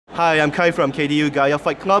Hi, I'm Kai from KDU Gaia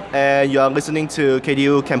Fight Club, and you are listening to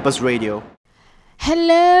KDU Campus Radio.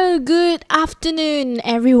 Hello, good afternoon,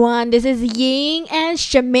 everyone. This is Ying and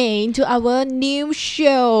Charmaine to our new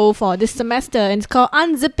show for this semester. And it's called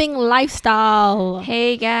Unzipping Lifestyle.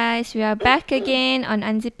 Hey guys, we are back again on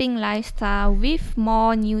Unzipping Lifestyle with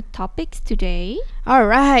more new topics today. All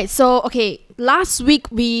right. So, last week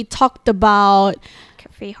we talked about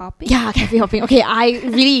Cafe hopping. Yeah, cafe hopping. Okay, I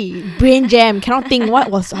really brain jam. Cannot think what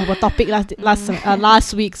was our topic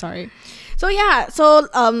last week. Sorry. So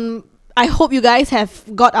I hope you guys have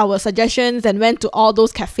got our suggestions and went to all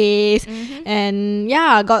those cafes and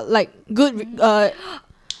got like good. I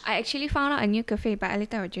actually found out a new cafe, but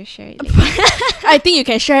later I'll just share it. I think you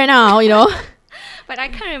can share now. But I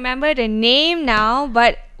can't remember the name now.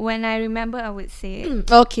 But when I remember, I would say it.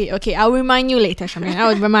 Okay. I'll remind you later, Charmaine. I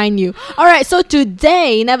will remind you. All right. So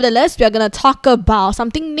today, nevertheless, we are gonna talk about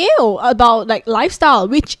something new about like lifestyle,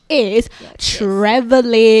 which is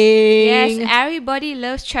traveling. Yes, everybody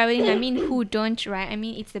loves traveling. I mean, who don't, right? I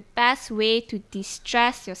mean, it's the best way to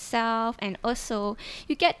distress yourself, and also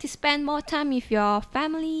you get to spend more time with your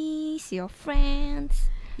families, your friends.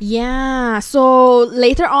 Yeah, so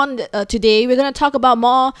later on today, we're going to talk about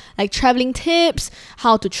more like traveling tips,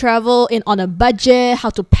 how to travel on a budget, how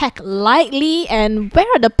to pack lightly, and where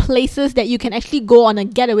are the places that you can actually go on a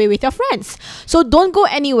getaway with your friends. So don't go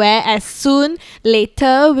anywhere. As soon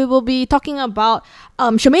later, we will be talking about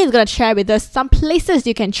Charmaine is going to share with us some places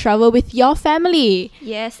you can travel with your family.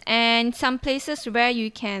 Yes, and some places where you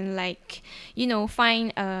can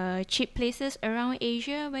find cheap places around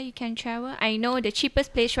Asia where you can travel. I know the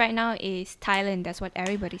cheapest place right now is Thailand. That's what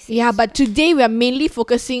everybody says. Yeah, but today we are mainly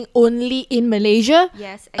focusing only in Malaysia.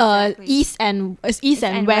 Yes, exactly. East and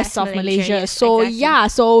west of Malaysia. Yes, So exactly.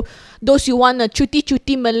 So those who want a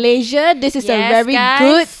chuti Malaysia, this is Yes,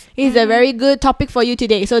 guys. a very good topic for you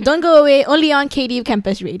today. So don't go away, only on KDU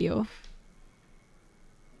Campus Radio.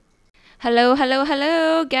 Hello,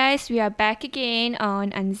 guys. We are back again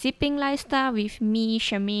on Unzipping Lifestyle with me,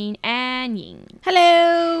 Charmaine, and Ying.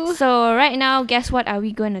 Hello. So right now, guess what are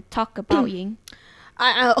we going to talk about, Ying?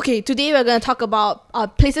 Today we're going to talk about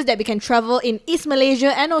places that we can travel in East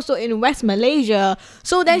Malaysia and also in West Malaysia.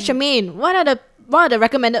 So then, Charmaine, what are the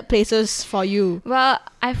recommended places for you? Well,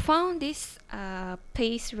 I found this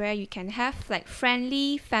place where you can have like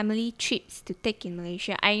friendly family trips to take in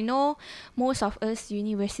Malaysia. I know most of us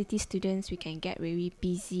university students, we can get very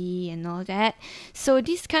busy and all that. So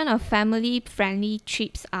these kind of family friendly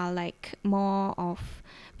trips are like more of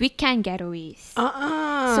weekend getaways.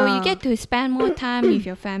 So you get to spend more time with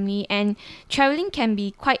your family, and traveling can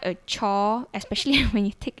be quite a chore, especially when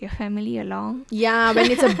you take your family along. Yeah, when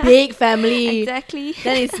it's a big family. Exactly.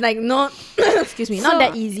 Then it's like not not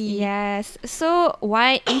that easy. Yes. So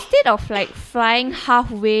why, instead of like flying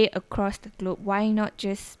halfway across the globe, why not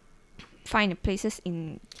just find the places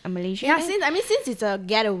in Malaysia? Yeah, since it's a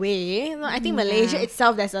getaway, I think Malaysia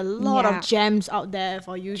itself, there's a lot of gems out there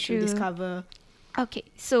for you to discover. Okay,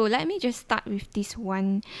 so let me just start with this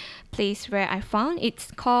one place where I found.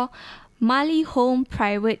 It's called Mali Home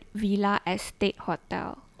Private Villa Estate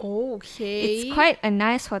Hotel. Okay. It's quite a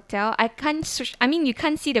nice hotel. You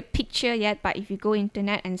can't see the picture yet, but if you go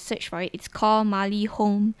internet and search for it, it's called Mali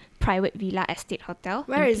Home Private Villa Estate Hotel.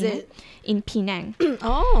 Where is it? In Penang.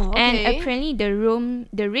 Oh, okay. And apparently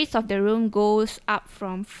the rates of the room goes up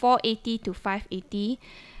from 480 to 580.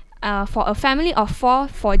 For a family of 4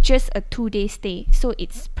 for just a 2-day stay. So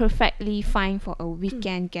it's perfectly fine for a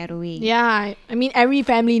weekend getaway. Yeah, I mean every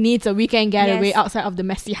family needs a weekend getaway outside of the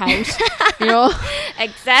messy house. You know?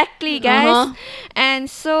 Exactly, guys. And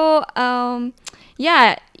so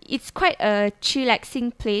it's quite a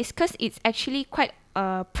chillaxing place because it's actually quite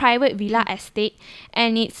a private villa estate,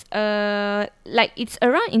 and it's around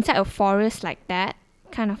inside a forest like that,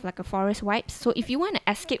 kind of like a forest vibe. So if you want to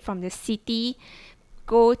escape from the city,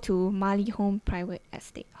 go to Mali Home Private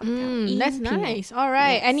Estate Hotel. That's Penang. nice. All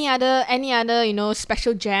right. Yes. Any other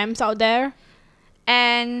special jams out there?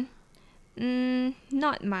 And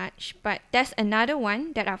not much, but there's another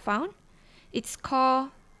one that I found. It's called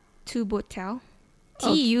Tubotel.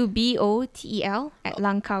 Tubotel at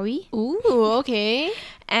Langkawi. Ooh, okay.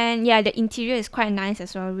 And yeah, the interior is quite nice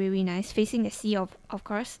as well, really nice, facing the sea of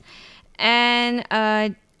course. And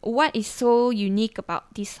what is so unique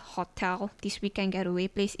about this hotel, this weekend getaway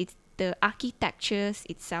place, it's the architecture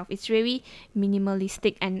itself. It's very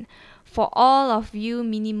minimalistic, and for all of you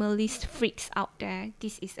minimalist freaks out there,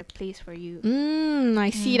 this is a place for you. I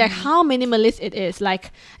see. Like how minimalist it is.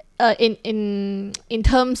 Like in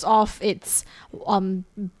terms of its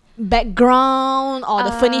background or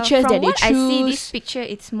the furniture that they choose. From what I see, this picture,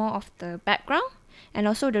 it's more of the background. And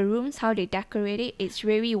also the rooms, how they decorate it, it's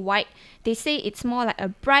very white. They say it's more like a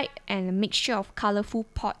bright and a mixture of colorful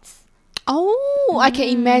pots. Oh, I can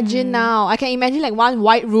imagine now. I can imagine like one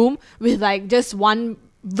white room with like just one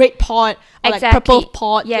red pot or like purple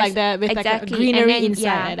pot like that with like a greenery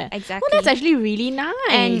inside like that. Exactly. Oh, that's actually really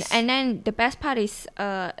nice. And then the best part is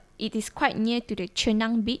it is quite near to the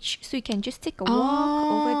Chenang beach, so you can just take a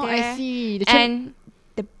walk over there. I see. And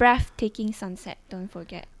the breathtaking sunset, don't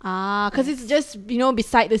forget. Because it's just,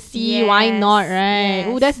 beside the sea. Why not, right?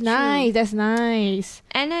 Oh, that's nice. True. That's nice.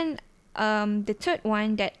 And then the third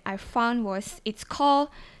one that I found it's called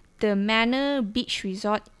the Manor Beach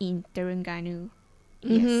Resort in Terengganu.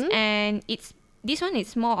 Yes, and this one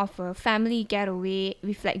is more of a family getaway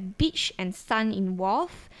with like beach and sun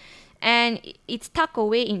involved, and it's tucked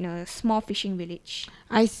away in a small fishing village.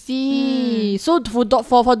 I see. So for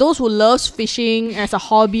those who loves fishing as a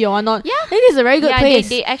hobby or whatnot, it is a very good place.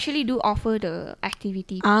 They actually do offer the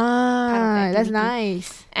activity. That's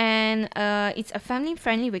nice. And it's a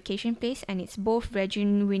family-friendly vacation place, and it's both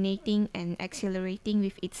rejuvenating and exhilarating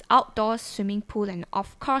with its outdoors swimming pool and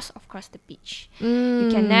of course the beach. You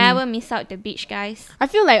can never miss out the beach, guys. I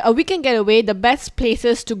feel like a weekend getaway, the best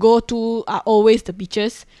places to go to are always the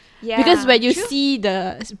beaches. Yeah, because when you see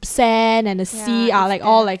the sand and the sea are like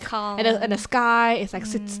all like calm. and the sky is like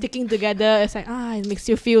sticking together, it's like it makes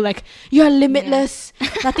you feel like you're limitless.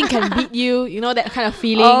 Nothing can beat you, that kind of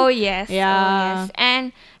feeling. Oh yes. Yeah.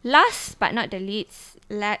 And last but not the least,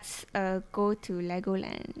 let's go to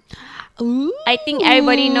Legoland. Ooh. I think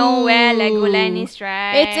everybody know where Legoland is,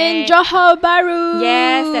 right? It's in Johor Bahru.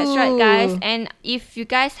 Yes, that's right, guys. And if you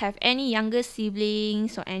guys have any younger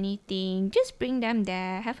siblings or anything, just bring them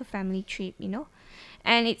there. Have a family trip,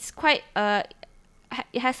 And it's quite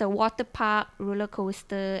it has a water park, roller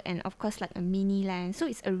coaster, and of course like a mini land. So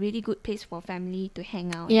it's a really good place for family to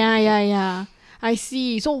hang out. Yeah. I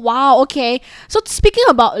see. So wow, okay. So speaking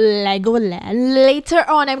about Legoland, later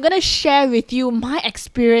on I'm gonna share with you my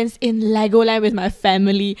experience in Legoland with my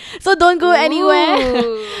family. So don't go anywhere.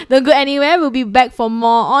 Don't go anywhere. We'll be back for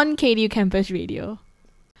more on KDU Campus Radio.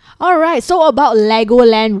 Alright, so about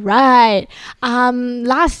Legoland, right?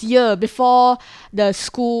 Last year, before the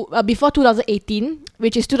school, before 2018,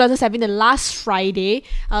 which is 2007, the last Friday,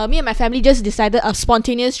 me and my family just decided a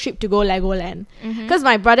spontaneous trip to go Legoland. Because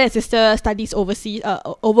my brother and sister studies overseas,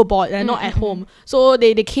 overboard, and not at home. So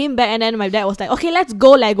they came back, and then my dad was like, okay, let's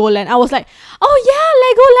go Legoland. I was like, oh yeah,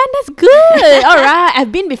 Legoland, that's good. Alright,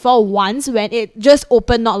 I've been before once when it just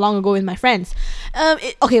opened not long ago with my friends.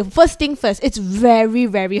 Okay, first thing first, it's very,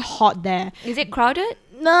 very hot there. Is it crowded?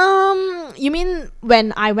 You mean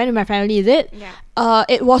when I went with my family, is it? Yeah.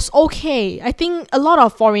 It was okay. I think a lot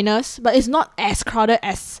of foreigners, but it's not as crowded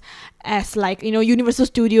as like, Universal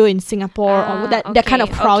Studio in Singapore or that kind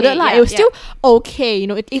of crowded. It was still okay,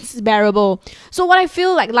 it's bearable. So what I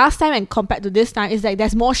feel like last time and compared to this time is like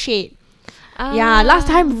there's more shade. Yeah, last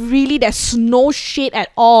time really there's no shade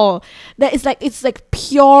at all. It's like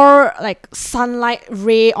pure like sunlight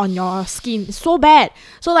ray on your skin. It's so bad.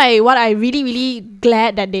 So like what I really, really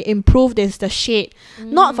glad that they improved is the shade.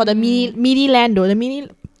 Not for the mini land though. The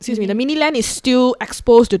mini land is still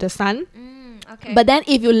exposed to the sun. Okay. But then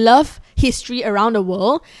if you love history around the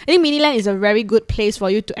world, I think Miniland is a very good place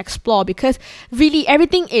for you to explore because really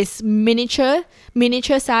everything is miniature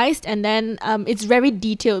sized, and then it's very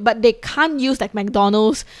detailed, but they can't use like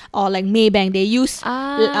McDonald's or like Maybank. They use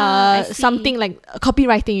something like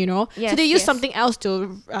copywriting, so they use something else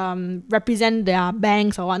to represent their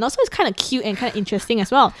banks or whatnot. So it's kind of cute and kind of interesting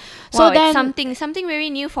as well. So then it's something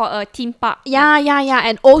very new for a theme park. Yeah.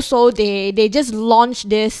 And also they just launched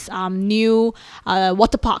this new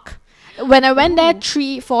water park. When I went there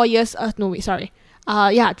 4 years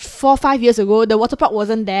 4-5 years ago, the water park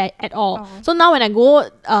wasn't there at all. So now when I go,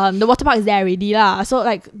 the water park is there already lah. So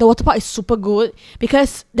like the water park is super good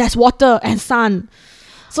because there's water and sun.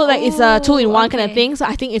 So like it's a 2-in-1 kind of thing. So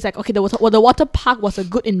I think it's like okay, the water park was a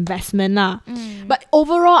good investment lah. But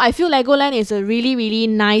overall, I feel Legoland is a really, really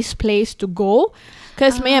nice place to go.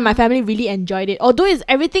 Because me and my family really enjoyed it. Although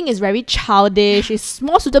everything is very childish, it's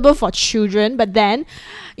more suitable for children. But then,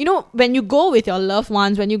 when you go with your loved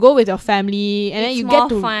ones, when you go with your family, and then you get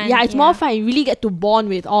to fun. It's more fun. You really get to bond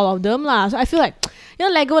with all of them lah. So I feel like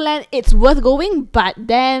Legoland, it's worth going. But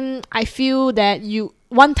then I feel that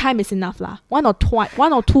one time is enough lah. 1 or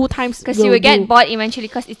 2 times. Because you will get bored eventually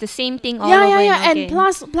because it's the same thing all over and again.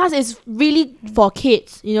 plus it's really for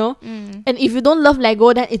kids, And if you don't love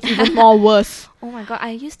Lego, then it's even more worse. Oh my god, I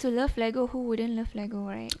used to love Lego. Who wouldn't love Lego,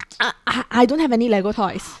 right? I don't have any Lego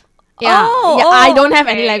toys. Yeah, I don't have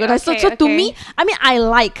any okay, Lego toys. So okay, to okay. me, I mean, I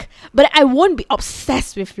like, but I won't be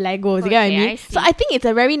obsessed with Legos. You get what I Okay, mean? I So see. I think it's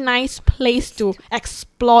a very nice place to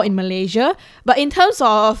explore in Malaysia. But in terms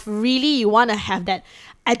of really, you want to have that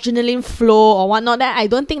adrenaline flow or whatnot, that I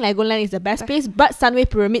don't think Legoland is the best place. But Sunway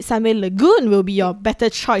Pyramid, Sunway Lagoon will be your better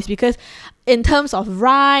choice, because in terms of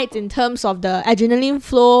rides, in terms of the adrenaline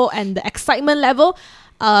flow and the excitement level,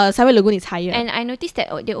 Sunway Lagoon is higher. And I noticed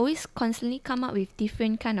that they always constantly come up with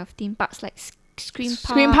different kind of theme parks, like Scream Park.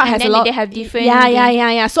 Scream Park and has then a lot. They have different.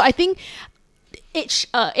 Yeah. So I think age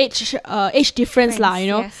difference lah, you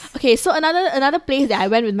know. Yes. Okay, so another place that I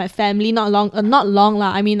went with my family not long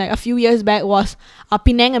lah. I mean, like a few years back was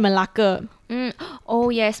Penang and Malacca. Oh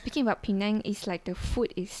yeah, speaking about Penang, it's like the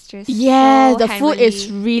food is just Yes, so the food is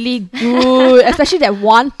heavenly. really good, especially that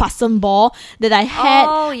one pasam ball that I had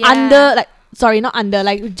Oh, yeah.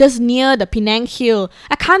 just near the Penang Hill.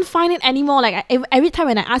 I can't find it anymore. Like every time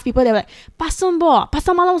when I ask people, they're like, pasam ball,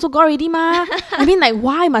 pasar malam also got already ma. I mean, like,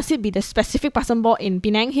 why must it be the specific pasam ball in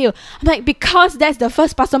Penang Hill? I'm like, because that's the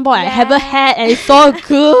first pasam ball I ever had, and it's so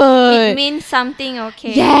good. It means something,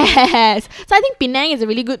 okay. Yes. So I think Penang is a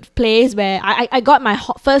really good place where I got my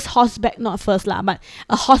first horseback, not first lah, but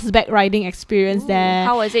a horseback riding experience Ooh, there.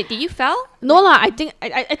 How was it? Did you fell? No lah, I think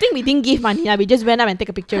we didn't give money lah. We just went up and take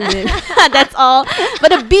a picture with it. That's all. But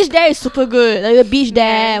the beach there is super good. Like the beach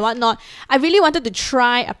there and whatnot. I really wanted to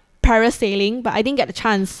try a parasailing, but I didn't get the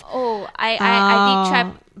chance. Oh, I did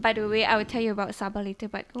try. By the way, I will tell you about Sabah later.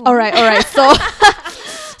 But Alright. So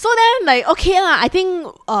so then, like, okay lah, I think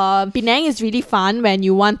Penang is really fun when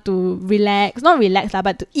you want to relax. Not relax lah,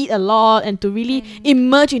 but to eat a lot and to really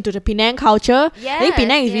emerge into the Penang culture. I think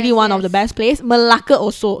Penang is really one of the best place. Malacca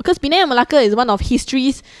also, because Penang and Malacca is one of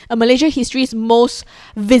Malaysia history's most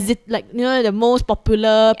the most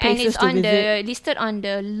popular and places it's to on visit. listed on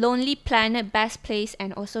the Lonely Planet Best Place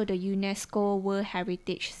and also the UNESCO World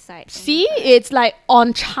Heritage Site. See, it's like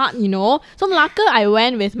on chart, you know. So Malacca, I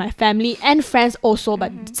went with my family and friends also,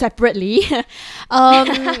 but separately.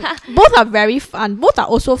 Both are very fun. Both are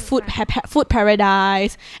also food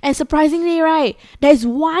paradise. And surprisingly, right, there's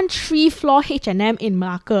one 3-floor H&M in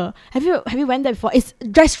Malacca. Have you went there before? It's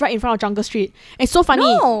just right in front of Jungle Street. It's so funny.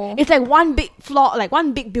 No. It's like one big floor, like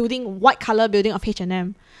one big building, white color building of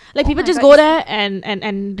H&M. Like people my just God, go there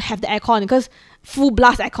and have the aircon, because full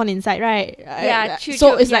blast aircon inside, right? Yeah, true.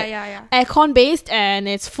 So it's yeah, like yeah. aircon based, and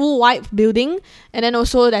it's full white building, and then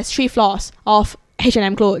also there's 3 floors of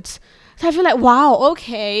H&M clothes. So I feel like, wow,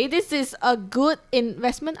 okay, this is a good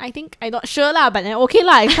investment. I think I'm not sure lah, but okay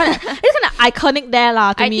lah. It's kind of iconic there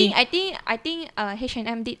lah to me. I think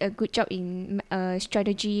H&M did a good job in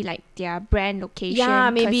strategy, like their brand location.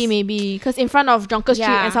 Yeah, maybe because in front of Jonker Street,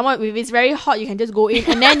 Yeah. and somewhere if it's very hot, you can just go in,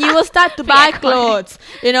 and then you will start to buy clothes,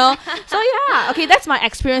 you know. So yeah, okay, that's my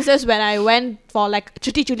experiences when I went for like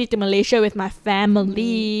cuti to Malaysia with my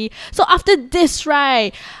family. So after this,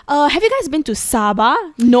 right, have you guys been to Sabah?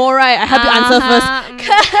 No, right? I help you answer first.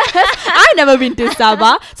 I've never been to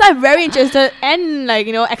Sabah, so I'm very interested and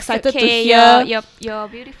excited to hear. Your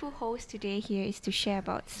beautiful host today here is to share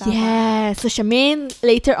about Sabah. Yeah, so Charmaine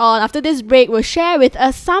later on after this break will share with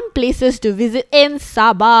us some places to visit in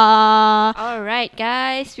Sabah. Alright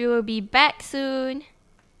guys, we will be back soon.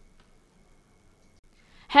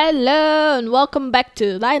 Hello and welcome back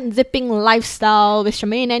to Unzipping Lifestyle with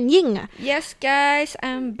Charmaine and Ying. Yes guys,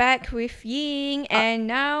 I'm back with Ying and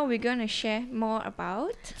now we're gonna share more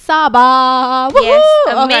about Sabah. Yes,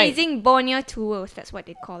 Woohoo! amazing Borneo tours, that's what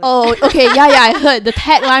they call it. Oh, okay, yeah, I heard the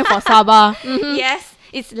tagline for Sabah. Mhm. Yes,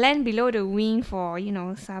 it's land below the wing for,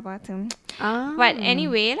 Sabah term. Ah. But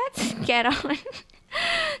anyway, let's get on.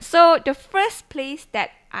 So the first place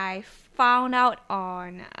that I found out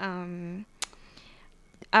on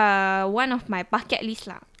one of my bucket list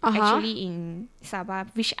lah, actually in Sabah,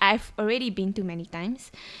 which I've already been to many times.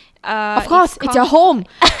 Of course, it's your home.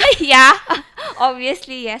 Yeah,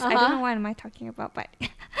 obviously, yes. I don't know what am I talking about, but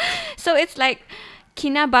so it's like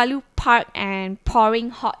Kinabalu Park and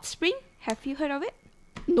Pouring Hot Spring. Have you heard of it?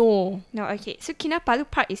 No. No, okay. So Kinabalu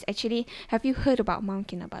Park is actually, have you heard about Mount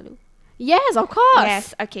Kinabalu? Yes, of course.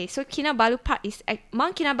 Yes, okay. So Kinabalu Park is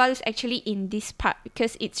Mount Kinabalu is actually in this park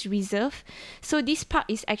because it's reserved. So this park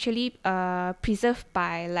is actually preserved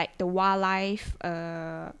by like the wildlife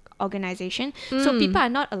organization. So people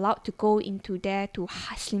are not allowed to go into there to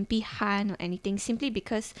slimpy hunt or anything simply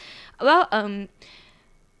because,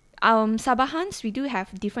 Sabahans, we do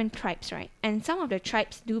have different tribes, right? And some of the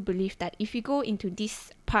tribes do believe that if you go into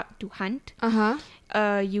this park to hunt,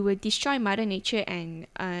 you will destroy Mother Nature, and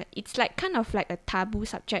it's like kind of like a taboo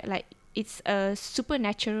subject. Like it's a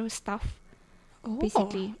supernatural stuff,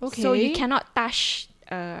 basically. Okay. So you cannot touch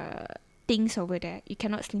things over there. You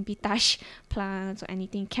cannot simply touch plants or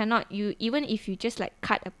anything. Cannot you even if you just like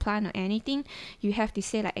cut a plant or anything, you have to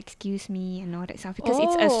say like excuse me and all that stuff because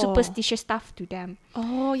it's a superstitious stuff to them.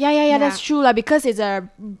 Oh, yeah, that's true. Because it's a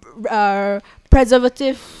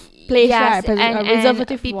preservative place, Yes, right? and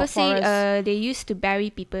Reservative people say forest. they used to bury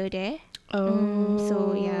people there. Oh,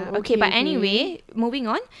 So yeah. Okay, but anyway, moving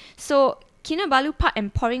on. So Kinabalu Park and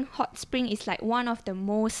Pouring Hot Spring is like one of the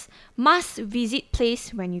most must-visit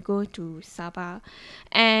place when you go to Sabah.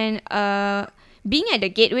 And being at the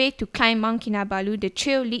gateway to climb Mount Kinabalu, the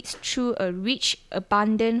trail leads through a rich,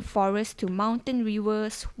 abundant forest to mountain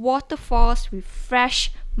rivers, waterfalls with fresh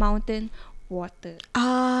mountain water.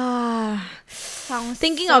 Sounds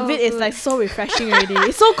Thinking so of it is good. like so refreshing already.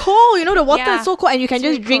 It's so cold, the water Yeah. is so cold, and you can It's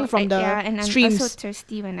really just drink cold. from the and streams. I'm also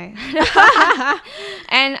thirsty when I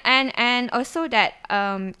and also that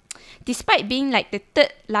despite being like the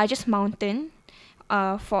third largest mountain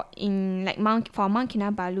for Mount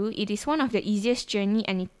Kinabalu, it is one of the easiest journey,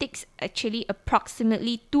 and it takes actually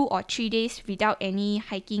approximately 2 or 3 days without any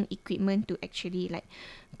hiking equipment to actually like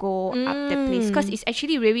go up the place because it's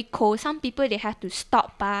actually really cold. Some people they have to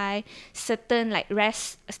stop by certain like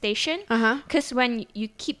rest station because when you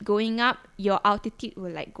keep going up, your altitude will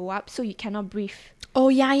like go up, so you cannot breathe. Oh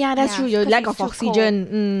yeah, that's true. Your 'cause lack it's of too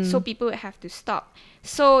oxygen. So people will have to stop.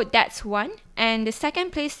 So that's one. And the second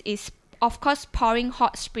place is of course Pouring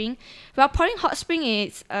Hot Spring. Well, Pouring Hot Spring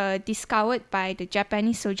is discovered by the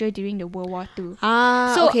Japanese soldier during the World War II.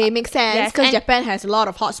 So, Okay, makes sense yes, because and- Japan has a lot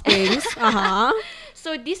of hot springs.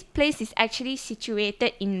 So this place is actually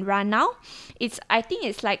situated in Ranao. I think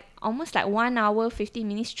it's like almost like 1 hour 15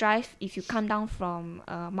 minutes drive if you come down from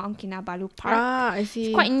Mount Kinabalu Park. I see.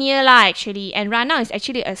 It's quite near lah actually. And Ranao is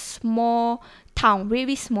actually a small town,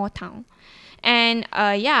 really small town. And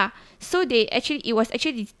so it was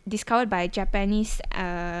actually discovered by a Japanese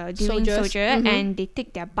during Soldiers. soldier, and they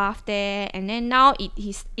take their bath there, and then now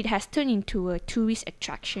it has turned into a tourist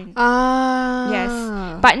attraction. Yes,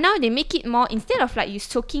 but now they make it more, instead of like you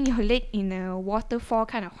soaking your leg in a waterfall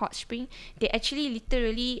kind of hot spring, they actually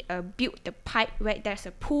literally built the pipe where there's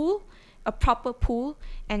a pool, a proper pool,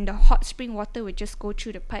 and the hot spring water would just go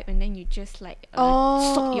through the pipe, and then you just like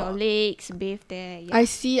soak your legs, bathe there. Yeah. I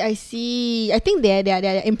see. I think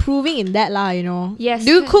they're improving in that lah. Yes.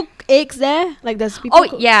 Do you cook eggs there? Like does people? Oh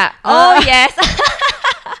cook? yeah. Yes.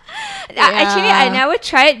 Actually, I never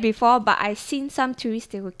tried before, but I seen some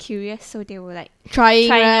tourists. They were curious, so they were like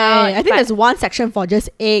Trying out, right. I think but- there's one section for just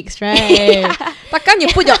eggs, right? But can't you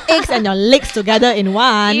put your eggs and your legs together in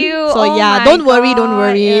one? Ew, So oh yeah, my don't worry.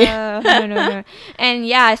 God. No. And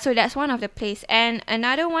yeah, so that's one of the place. And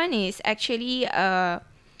another one is actually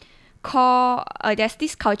called there's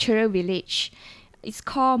this cultural village. It's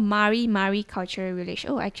called Mari Cultural Village.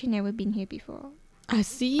 Oh, I actually never been here before. I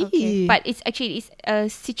see. Okay, but it's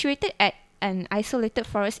situated at an isolated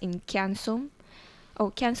forest in Kiansom.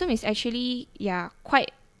 Oh, Kiansom is actually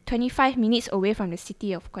quite 25 minutes away from the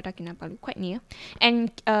city of Kota Kinabalu, quite near.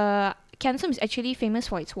 And Kiansom is actually famous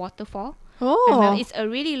for its waterfall. And, it's a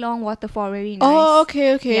really long waterfall, very nice. Oh,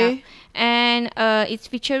 okay. Yeah. And it's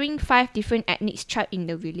featuring 5 different ethnic tribes in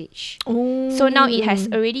the village. Oh. So now it has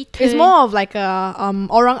already turned. It's more of like a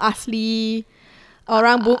Orang Asli,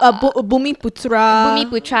 Bumi Putra. Bumi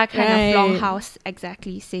Putra kind of Right. longhouse,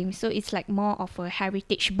 exactly same. So it's like more of a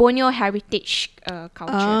heritage, Borneo heritage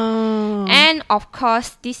culture. And of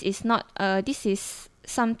course, this is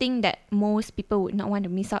something that most people would not want to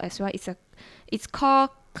miss out as well. It's called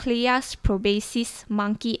Cleas Probasis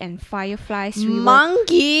Monkey and Fireflies River.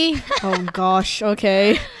 Monkey. Oh gosh.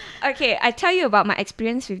 Okay. Okay, I tell you about my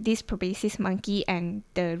experience with this Probasis monkey and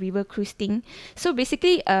the river cruise thing. So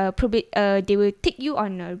basically, they will take you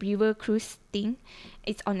on a river cruise thing.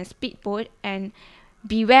 It's on a speedboat, and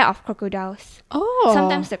beware of crocodiles. Oh.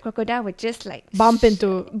 Sometimes the crocodile would just like Bump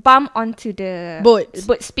onto the Boat.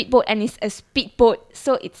 speedboat, and it's a speedboat,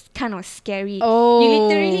 so it's kind of scary. Oh. You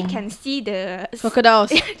literally can see the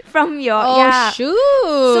crocodiles. from your Shoot.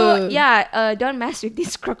 So don't mess with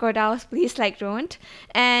these crocodiles, please. Like don't.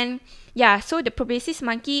 And so the proboscis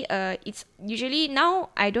monkey, it's usually now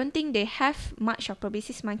I don't think they have much of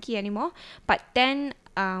proboscis monkey anymore, but then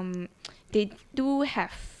they do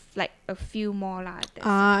have like a few more lah.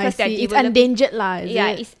 I Because they're see. It's developing- endangered lah. Is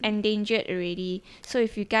it? it's endangered already. So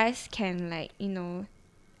if you guys can like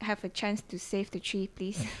have a chance to save the tree,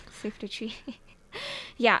 please save the tree.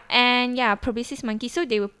 Proboscis monkey. So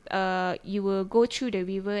they will you will go through the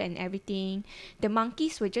river and everything. The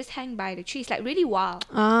monkeys will just hang by the trees, like really wild.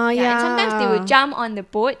 And sometimes they will jump on the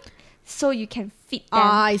boat, so you can feed them.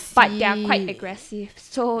 I But they are see. quite aggressive,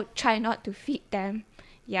 so try not to feed them.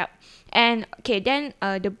 Yep. And okay, then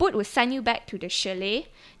the boat will send you back to the chalet.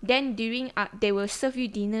 Then during they will serve you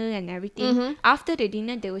dinner and everything. After the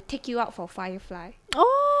dinner, they will take you out for firefly.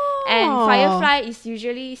 Oh. And firefly is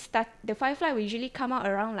usually the firefly will usually come out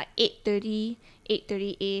around like 8:30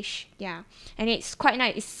 ish. Yeah. And it's quite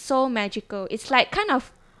nice. It's so magical. It's like kind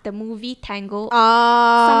of the movie Tango.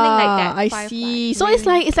 Something like that. I Firefly. see. So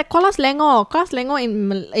Really it's like Kuala Selangor. Kuala Selangor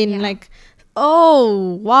in Yeah. like,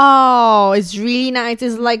 oh wow, it's really nice.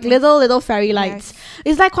 It's like little fairy lights. Yes.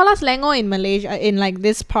 It's like Kuala Selangor in Malaysia, in like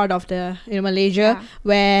this part of the Malaysia, Yeah.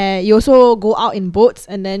 where you also go out in boats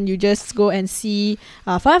and then you just go and see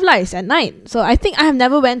fireflies at night. So I think I have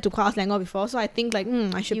never went to Kuala Selangor before. So I think like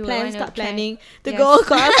I should You wanna start try. planning to Yes. go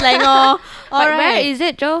Kuala Selangor. But where Alright, is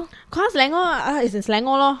it, Joe? Kuala Selangor is in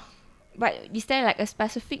Selangor lor. But is there like a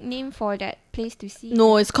specific name for that place to see?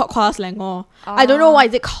 No, it's called Kuala Selangor. I don't know what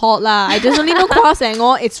is it called lah. I just only know Kuala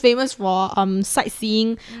Selangor. It's famous for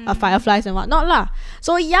sightseeing, fireflies and whatnot lah.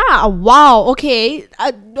 So yeah, wow. Okay,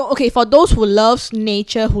 okay. For those who loves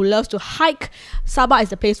nature, who loves to hike, Sabah is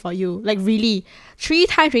the place for you. Like really, 3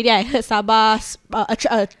 times already I heard Sabah's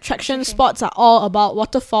attraction spots are all about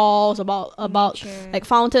waterfalls, about Nature. like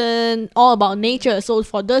fountain, all about nature. So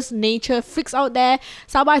for those nature freaks out there,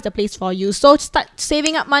 Sabah is the place for you. So start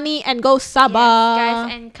saving up money and go Sabah. Yes,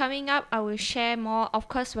 guys, and coming up, I will share more. Of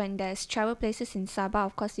course, when there's travel places in Sabah,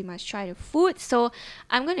 of course, you must try the food. So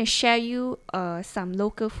I'm going to share you some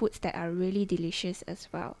local foods that are really delicious as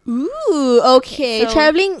well. Ooh, okay. So-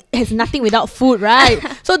 Traveling has nothing without food, right?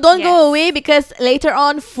 So don't Yes. go away because later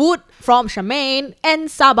on, food from Charmaine and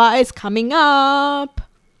Sabah is coming up.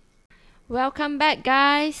 Welcome back,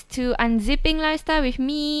 guys, to Unzipping Lifestyle with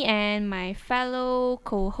me and my fellow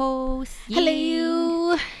co-host.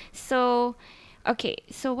 Hello. So, okay,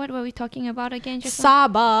 so what were we talking about again just now?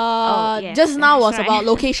 Sabah. Oh, yes, Just now was that's about right.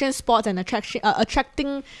 location spots and tourist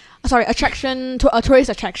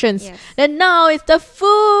attractions. Yes. Then now it's the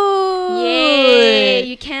food. Yay!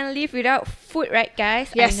 You can't live without food, right,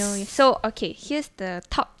 guys? Yes. I know. So, okay, here's the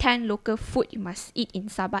top 10 local food you must eat in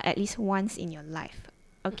Sabah at least once in your life.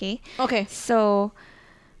 Okay? Okay. So,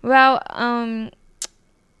 well,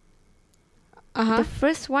 Uh-huh. the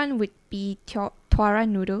first one would be Tuara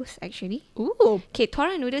noodles, actually. Ooh. Okay,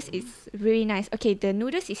 Tuara noodles is really nice. Okay, the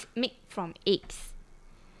noodles is made from eggs.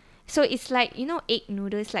 So it's like, egg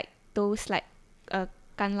noodles, like those like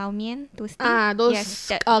kan lao mian, those things. Those Yes,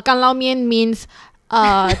 that- kan lao mian means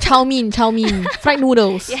chow mein, fried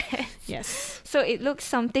noodles. Yes. Yes. So it looks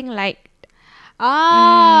something like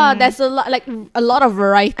There's a lot of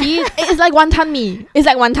variety. It's like wonton mee. It's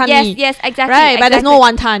like wonton mee. yes, exactly. Right, but there's no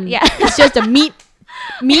wonton. Yeah. It's just the meat,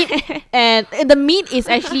 and the meat is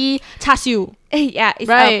actually char siu. Yeah, it's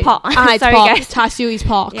Right. pork. It's Sorry, pork. guys. Char siu is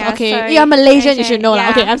pork. Yeah, okay. sorry. You're Malaysian, you should know lah.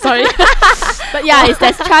 Yeah. Okay, I'm sorry. But yeah,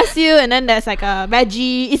 there's char siu and then there's like a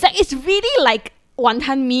veggie. It's really like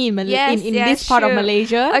wonton mee in Yes, this part of true.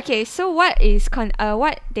 Malaysia. Okay, so what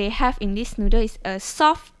they have in this noodle is a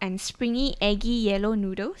soft and springy, eggy yellow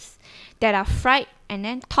noodles that are fried and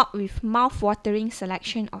then topped with mouth-watering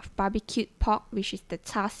selection of barbecued pork, which is the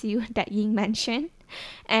char siu that Ying mentioned,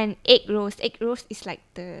 and egg roast. Egg roast is like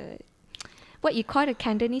what you call the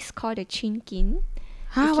Cantonese call the chin kin.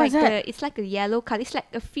 It's What's like that? it's like a yellow color. It's like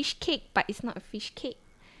a fish cake, but it's not a fish cake.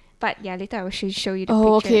 But yeah, later I will show you the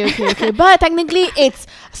Oh, picture. okay. But technically, it's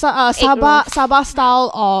Sabah roast. Sabah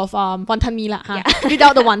style of wonton mee lah, huh? Yeah.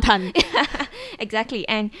 Without the wonton. Exactly,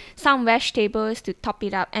 and some vegetables to top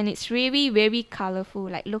it up, and it's really very colorful.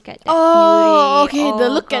 Like look at that Oh, puree. okay.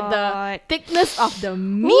 Oh, Look at the God. thickness of the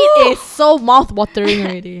meat is so mouth watering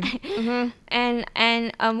already. And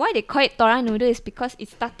why they call it Toran noodle is because it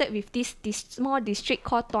started with this small district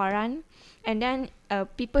called Toran, and then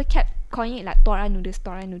people kept calling it like Toran noodles,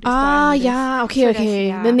 Toran noodles. Toran noodles. Yeah. Okay, So there's- okay.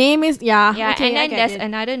 yeah. The name is Yeah, Okay, and I then get there's it.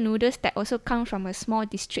 another noodles that also come from a small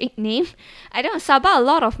district name. I don't know, Sabah, a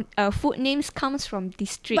lot of food names comes from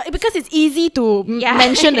district. But because it's easy to Yeah.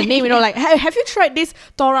 mention the name, like, have you tried this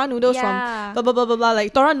Tora noodles Yeah. from blah blah blah blah blah?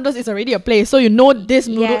 Like Tora noodles is already a place, so you know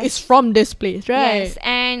this noodle Yes. is from this place, right? Yes,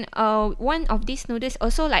 and one of these noodles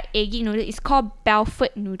also like eggy noodle is called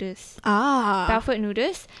Belfort noodles. Belfort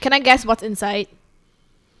noodles. Can I guess what's inside?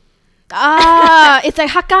 It's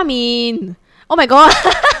like Hakka Min. Oh my god.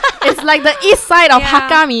 It's like the east side of Yeah.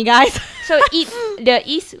 Hakka Min, guys. So the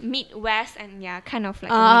east, mid, west, and yeah, kind of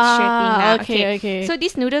like a mixture thing. lah. Okay. So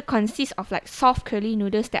this noodle consists of like soft curly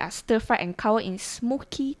noodles that are stir fried and covered in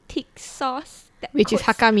smoky thick sauce. That Which is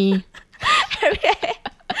coats- Hakka Min.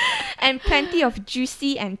 And plenty of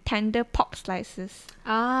juicy and tender pork slices.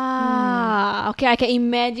 Okay, I can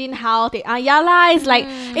imagine how they yeah lah, it's like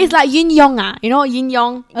yin yong you know yin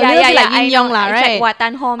yong, like yin yong lah, right? It's like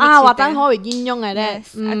watan ho watan ho with yin yong like that.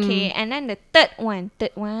 Yes. Okay, and then the third one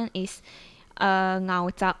is ngao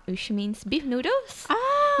zap, which means beef noodles.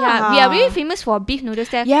 Yeah, we are really famous for beef noodles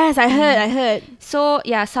there. Yes, I heard. So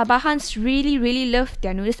yeah, Sabahans really love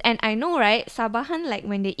their noodles, and I know, right? Sabahan, like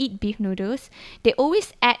when they eat beef noodles, they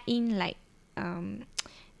always add in like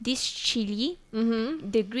this chili,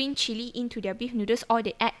 the green chili into their beef noodles, or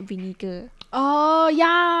they add vinegar. Oh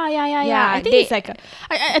yeah. I think it's like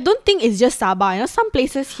I don't think it's just Sabah. You know, some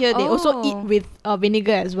places here they also eat with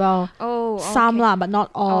vinegar as well. Oh, some okay. lah, but not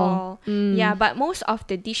all. Yeah, but most of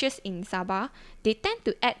the dishes in Sabah, they tend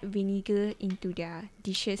to add vinegar into their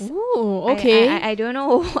dishes. Ooh, okay. I don't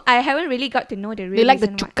know. I haven't really got to know the real They like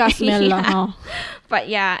the reason chuka why. smell lah. Huh? But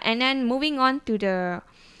yeah, and then moving on to the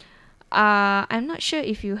I'm not sure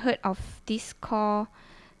if you heard of this called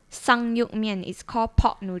sangyuk mian. It's called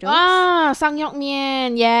pork noodles. Sangyok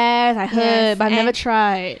mian. Yes, I heard, but I've never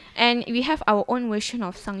tried. And we have our own version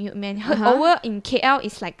of sangyuk mian. Over in KL,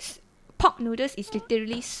 it's like pork noodles is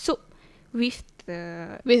literally soup with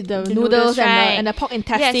the noodles right? and the pork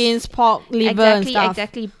intestines, pork liver and stuff.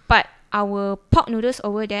 Exactly. But our pork noodles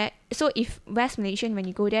over there, so if West Malaysian, when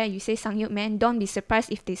you go there, you say sangyuk mian, don't be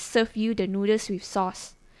surprised if they serve you the noodles with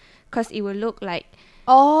sauce, because it will look like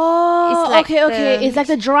it's like okay. It's like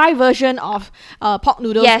the dry version of pork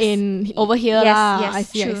noodles over here. Yes, I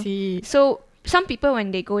see. true. I see. So some people,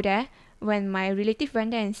 when they go there, when my relative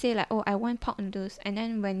went there and say like, oh, I want pork noodles, and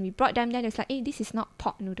then when we brought them there, it's like, hey, this is not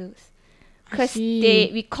pork noodles, because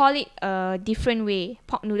we call it a different way.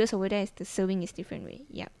 Pork noodles over there, the serving is different way.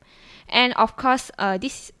 Yep. And of course,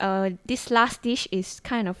 this last dish is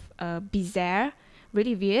kind of bizarre,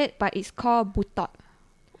 really weird, but it's called butot.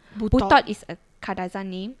 Butot is a Kadazan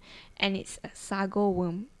name, and it's a sago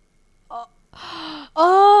worm.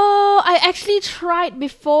 Oh, I actually tried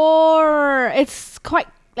before. It's quite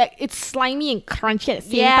like it's slimy and crunchy at the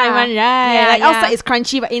same time, right? Outside it's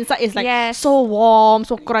crunchy, but inside it's like so warm,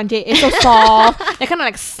 so crunchy, it's so soft. That kind of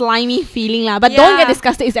like slimy feeling lah. But don't get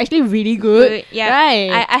disgusted. It's actually really good.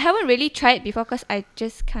 Right. I haven't really tried before because I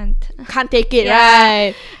just can't take it.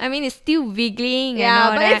 Right. I mean, it's still wiggling.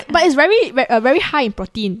 But it's very high in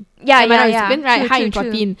protein. Yeah. Right, high in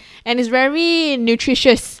protein, and it's very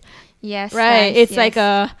nutritious. Yes. Right. It's like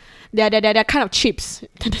they're kind of chips.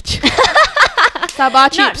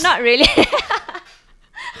 Sabah chips. Not really.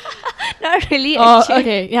 Not really a chip.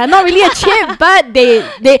 Okay. Yeah, not really a chip, but they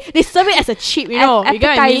serve it as a chip, you know. Appetizer. You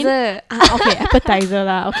get what I mean? Appetizer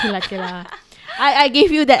lah. Okay lah. I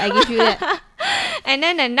gave you that. And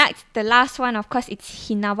then the last one, of course, it's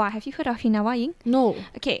hinawa. Have you heard of hinawa, Ying? No.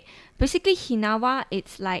 Okay. Basically, hinawa,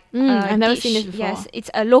 it's like I've never seen this before. Yes, it's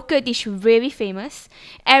a local dish, very famous.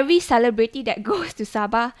 Every celebrity that goes to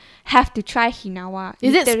Sabah have to try hinawa.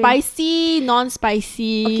 Is it spicy,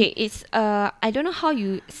 non-spicy? Okay, it's I don't know how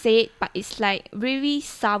you say it, but it's like really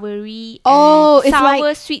soury. Oh, it's sour,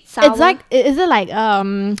 like sweet, sour. It's like, is it like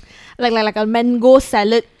like a mango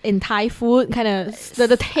salad in Thai food kind of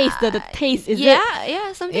the taste is it?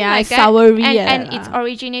 Yeah, something like that. Soury, and it's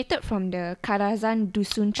originated from the Kadazan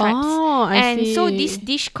Dusun tribes. Oh, I see. So this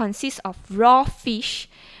dish consists of raw fish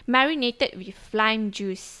marinated with lime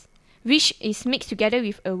juice, which is mixed together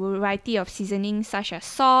with a variety of seasonings such as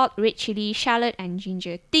salt, red chili, shallot, and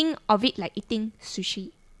ginger. Think of it like eating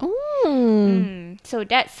sushi. So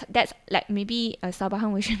that's like maybe a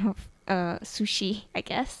Sabahan version of sushi, I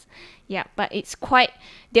guess. Yeah, but it's quite.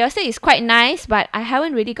 They'll say it's quite nice, but I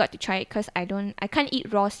haven't really got to try it because I can't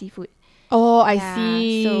eat raw seafood. Oh, I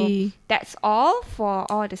see. So that's all for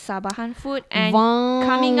all the Sabahan food. And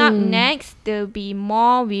coming up next, there'll be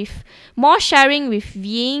more sharing with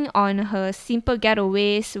Ying on her simple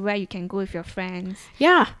getaways where you can go with your friends.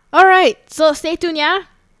 Yeah. All right. So stay tuned, yeah.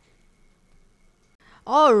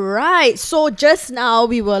 Alright, so just now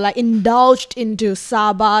we were like indulged into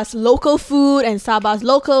Sabah's local food and Sabah's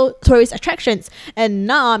local tourist attractions, and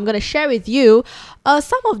now I'm gonna share with you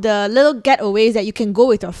some of the little getaways that you can go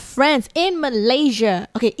with your friends in Malaysia.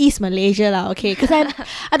 Okay, East Malaysia lah, okay, because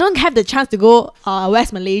I don't have the chance to go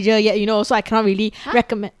West Malaysia yet, you know, so I cannot really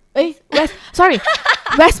recommend.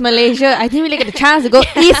 West Malaysia. I didn't really get the chance to go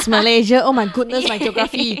East Malaysia. Oh my goodness, my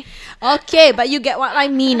geography. Okay, but you get what I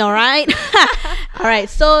mean, alright? Alright,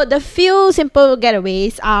 so the few simple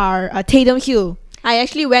getaways are Tatum Hill. I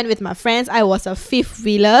actually went with my friends. I was a fifth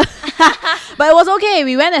wheeler. But it was okay.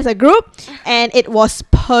 We went as a group and it was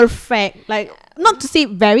perfect. Like, not to say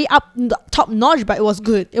very top notch, but it was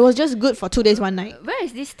good. It was just good for 2 days, 1 night. Where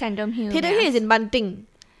is this Tandem Hill? Tatum Hill is in Banting.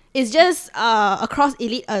 It's just across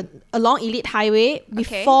along Elite Highway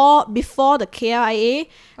Okay. before the KLIA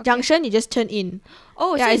junction. You just turn in.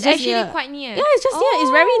 Oh, Yeah, so it's just actually near. quite near. Yeah, it's just near. It's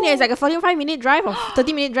very near. It's like a 45-minute drive or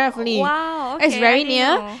 30-minute drive only. Wow. Okay, It's very I didn't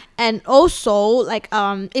near. know. And also like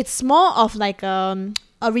it's more of like a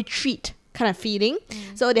retreat kind of feeling.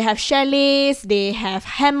 So they have chalets, they have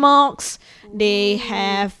hammocks, they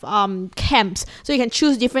have camps. So you can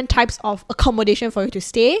choose different types of accommodation for you to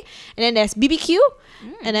stay. And then there's BBQ.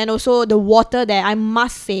 And then also the water there, I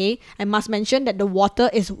must mention that the water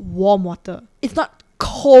is warm water. It's not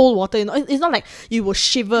cold water, it's not like you will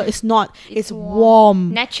shiver. It's not. It's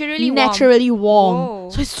warm. Naturally warm. Whoa.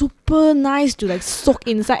 So it's super nice to like soak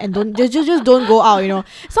inside and don't just don't go out.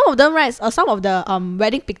 Some of them, right, some of the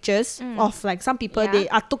wedding pictures of like some people, Yeah. they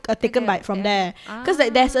are taken by from there, because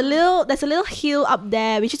like, there's a little hill up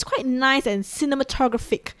there which is quite nice and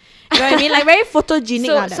cinematographic. You know what I mean? Like very photogenic.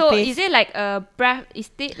 That So place. is it like a is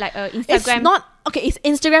it like a Instagram? It's not okay. It's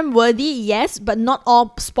Instagram worthy, yes, but not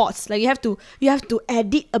all spots. Like you have to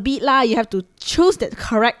edit a bit lah. You have to choose that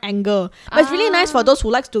correct angle. But it's really nice for those who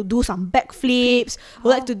likes to do some backflips, who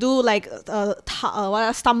like to do like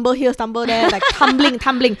stumble here, stumble there, like tumbling.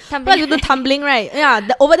 Who like to do tumbling, right? Yeah,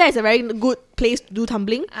 over there is a very good place to do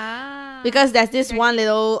tumbling. Because there's this one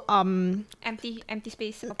little empty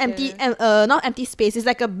space. Of not empty space. It's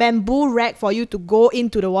like a bamboo rack for you to go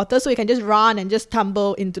into the water, so you can just run and just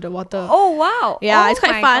tumble into the water. Oh wow! Yeah, Oh it's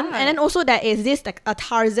quite my fun. God. And then also there is this like a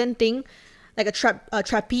Tarzan thing, like a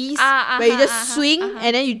trapeze, Ah, where you uh-huh, just swing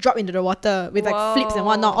and then you drop into the water with like flips and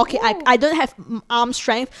whatnot. Whoa. Okay, I don't have arm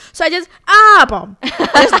strength, so I just bomb.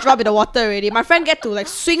 I just drop in the water already. My friend get to like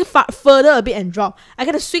swing further a bit and drop. I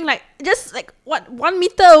get to swing like just like 1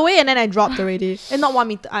 meter away and then I dropped already. And not 1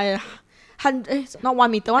 meter. Not 1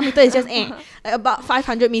 meter. 1 meter is just like about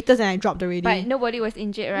 500 meters and I dropped already. But nobody was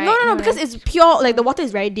injured, right? No, because it's pure, like the water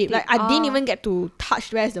is very deep. Like I didn't Oh. even get to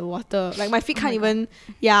touch where's the water. Like my feet can't even,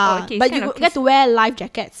 Oh, okay, but it's you kind of get to wear life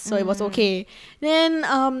jackets, so it was okay. Then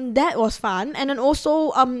that was fun. And then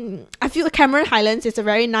also I feel Cameron Highlands is a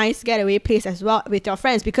very nice getaway place as well with your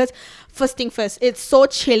friends, because first thing first, it's so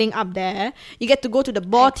chilling up there. You get to go to the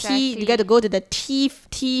boar tea, you get to go to the tea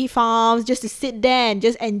farms just to sit there and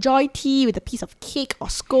just enjoy tea with a piece of cake or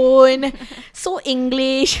scone. So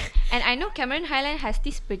English. And I know Cameron Highland has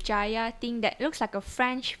this Berjaya thing that looks like a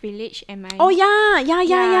French village. Am I? Oh yeah.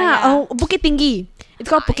 yeah. Oh, Bukit Tinggi. It's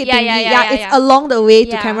called Bukit Yeah, Tinggi. yeah, yeah, It's yeah. along the way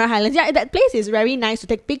to Yeah. Cameron Highlands. Yeah, that place is very nice to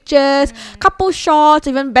take pictures, couple shots,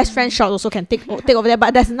 even best friend shots also can take over there.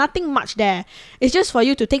 But there's nothing much there. It's just for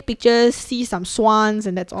you to take pictures, see some swans,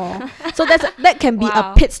 and that's all. So that can be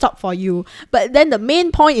Wow. a pit stop for you. But then the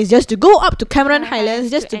main point is just to go up to Cameron Cameron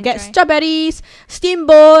Highlands Highlands just to to get enjoy. strawberries,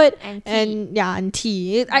 steamboat, And tea. and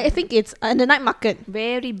tea. I think it's the night market.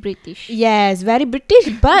 Very British. Yes, very British,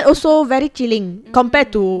 but also very chilling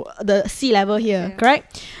compared to the sea level here,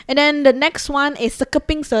 correct? And then the next one is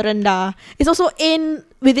Sekeping Serenda. It's also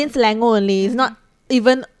within Selangor only. It's not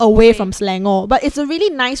even away from Selangor, but it's a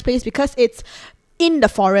really nice place because it's in the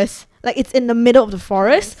forest. Like it's in the middle of the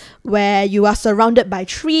forest where you are surrounded by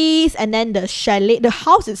trees, and then the chalet, the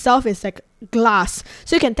house itself is like glass,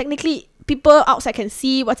 so you can technically, people outside can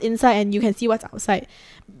see what's inside and you can see what's outside.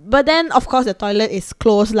 But then of course the toilet is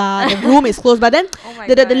closed lah, the room is closed, but then Oh my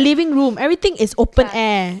the God. living room, everything is open Glass.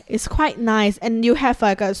 air. It's quite nice, and you have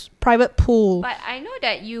like a private pool. But I know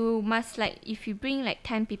that you must like, if you bring like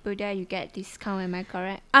 10 people there, you get discount. Am I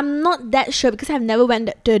correct? I'm not that sure because I've never went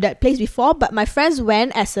to that place before, but my friends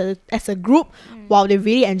went as a group. Wow, they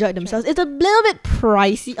really enjoyed themselves. It's a little bit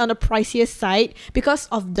pricey, on the pricier side, because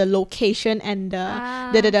of the location and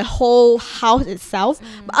the whole house itself.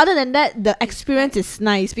 But other than that, the experience is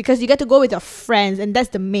nice because you get to go with your friends, and that's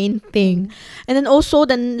the main thing. And then also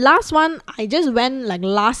the last one, I just went like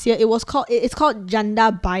last year. It's called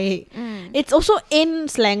Janda Baik. It's also in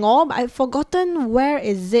Selangor, but I've forgotten where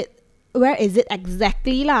is it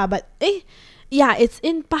exactly lah. But yeah, it's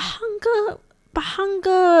in Pahanga,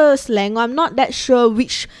 Selangor. I'm not that sure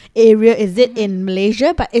which area is it in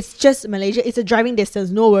Malaysia, but it's just Malaysia. It's a driving distance,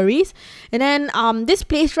 no worries. And then this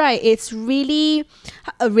place, right, it's really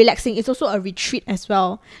relaxing. It's also a retreat as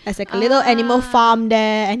well. There's like a little animal farm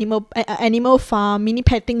there, animal farm, mini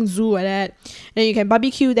petting zoo like that. Then you can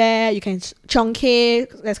barbecue there, you can chongke,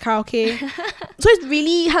 there's karaoke. So it's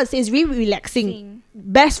really, it's really relaxing.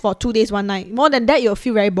 Best for 2 days, 1 night. More than that, you'll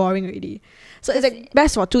feel very boring already. So it's like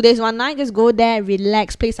best for 2 days, 1 night. Just go there,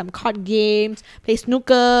 relax, play some card games, play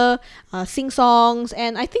snooker, sing songs,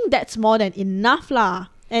 and I think that's more than enough lah.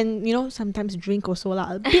 And sometimes drink also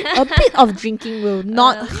lah. A bit of drinking will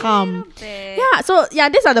not harm. Yeah, so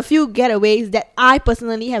these are the few getaways that I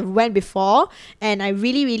personally have went before, and I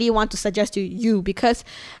really, really want to suggest to you because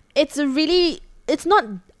it's not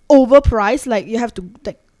overpriced. Like you have to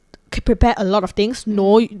prepare a lot of things.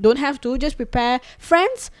 No, you don't have to. Just prepare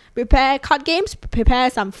friends, prepare card games, prepare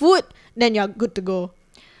some food, then you're good to go.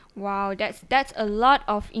 Wow, that's a lot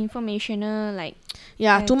of informational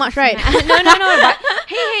too much, right? No, but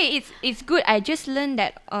hey, it's good. I just learned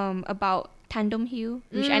that about Tandem Hill,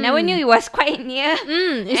 which I never knew it was quite near.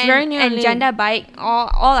 It's very near. And Janda Bike,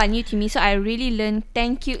 all are new to me, so I really learned.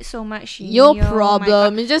 Thank you so much. Your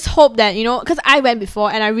problem. I just hope that because I went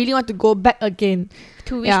before and I really want to go back again.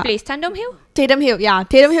 To which place? Tandem Hill? Tatum Hill, yeah.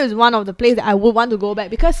 Tatum Hill is one of the places that I would want to go back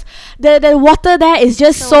because the water there is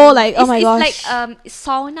just so oh my gosh. It's like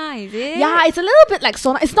sauna, is it? Yeah, it's a little bit like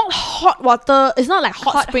sauna. It's not hot water. It's not like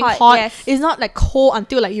hot spring hot. Yes. It's not like cold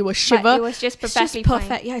until you will shiver. But it was just perfectly it's just perfect.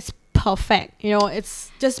 fine. Yeah, it's perfect.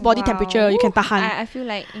 It's just body temperature. You can tahan. I feel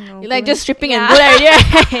like like just stripping and good already.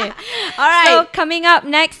 Right? All right. So coming up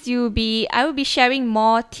next, I will be sharing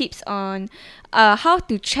more tips on how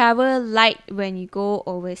to travel light when you go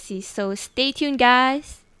overseas. So stay tuned,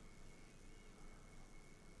 guys.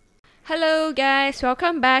 Hello, guys.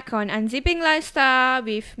 Welcome back on Unzipping Lifestyle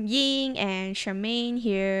with Ying and Charmaine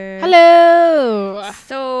here. Hello.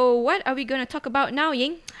 So what are we going to talk about now,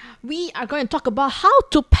 Ying? We are going to talk about how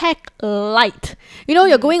to pack light.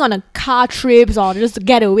 You're going on a car trips or just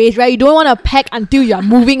getaways, right? You don't want to pack until you're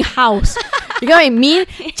moving house. You know what I mean?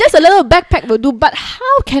 Just a little backpack will do. But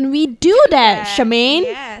how can we do that, Charmaine?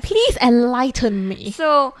 Yes. Please enlighten me.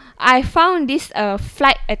 So I found this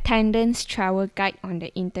flight attendant's travel guide on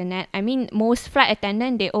the internet. I mean, most flight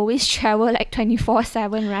attendant, they always travel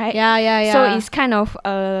 24/7, right? Yeah. So it's kind of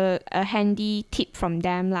a handy tip from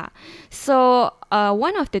them lah. So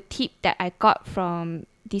one of the tip that I got from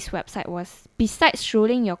this website was, besides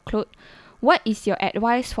rolling your clothes, what is your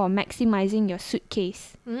advice for maximizing your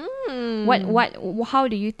suitcase? How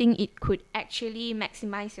do you think it could actually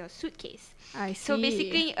maximize your suitcase? I see. So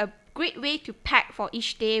basically, a great way to pack for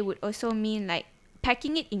each day would also mean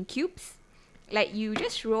packing it in cubes. Like you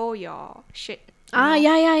just roll your shirt.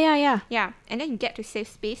 Yeah. Yeah, and then you get to save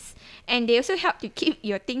space. And they also help to keep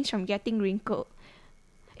your things from getting wrinkled.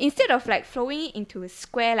 Instead of throwing it into a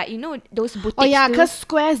square, those boutiques. Oh yeah, because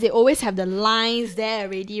squares, they always have the lines there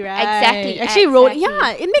already, right? Exactly. Actually,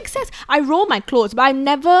 it makes sense. I roll my clothes, but I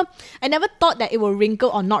never thought that it will wrinkle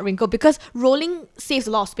or not wrinkle because rolling saves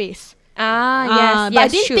a lot of space. Yes. But I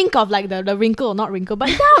didn't think of the wrinkle or not wrinkle. But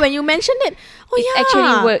when you mentioned it, it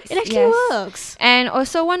actually works. It actually works. And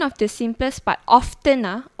also one of the simplest but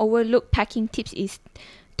often overlooked packing tips is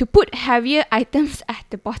to put heavier items at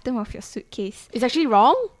the bottom of your suitcase. It's actually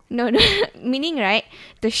wrong? No. Meaning, right,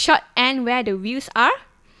 the short end where the wheels are,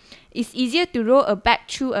 it's easier to roll a bag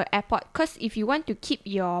through an airport. Because if you want to keep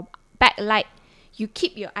your bag light, you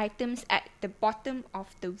keep your items at the bottom of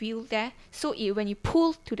the wheel there. So when you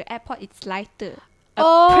pull to the airport, it's lighter.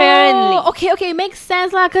 Apparently. Okay, makes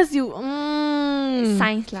sense lah. Cause you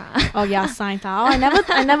science lah. Oh yeah, science lah. I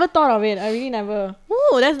never thought of it. I really never.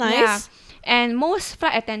 Oh, that's nice. Yeah. And most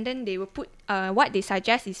flight attendant, they will put what they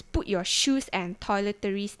suggest is put your shoes and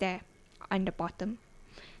toiletries there on the bottom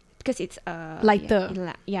because it's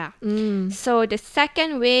lighter. Yeah. So the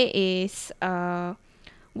second way is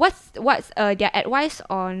what's their advice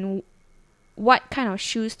on what kind of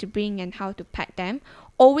shoes to bring and how to pack them.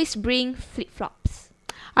 Always bring flip-flops.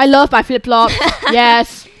 I love my flip-flops.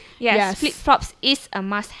 Yes. Flip-flops is a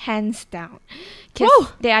must, hands down,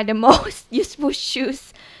 because they are the most useful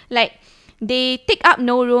shoes. They take up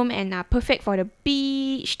no room and are perfect for the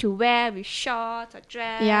beach to wear with shorts or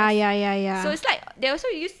dress. Yeah. So it's they also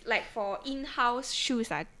use for in-house shoes,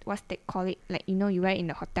 what they call it. You wear it in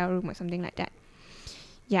the hotel room or something like that.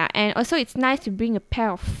 Yeah, and also it's nice to bring a pair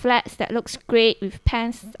of flats that looks great with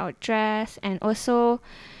pants or dress, and also,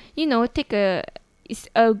 it's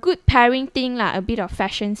a good pairing thing lah. A bit of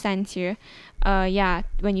fashion sense here.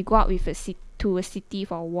 When you go out with to a city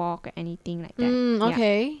for a walk or anything like that.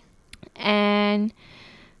 Okay. And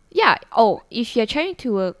if you're traveling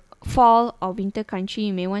to a fall or winter country,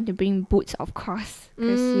 you may want to bring boots, of course,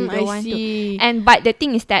 because you don't want to. But the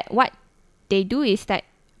thing is that what they do is that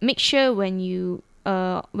make sure when you're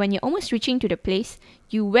almost reaching to the place,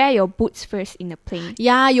 you wear your boots first in the plane.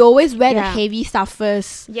 Yeah, you always wear the heavy stuff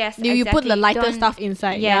first. Yes, you put the lighter stuff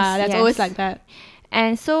inside. That's always like that.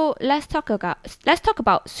 And so let's talk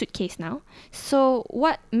about suitcase now. So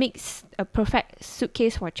what makes a perfect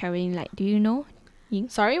suitcase for traveling? Do you know? Ying?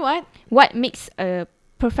 Sorry, what? What makes a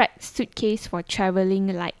perfect suitcase for traveling?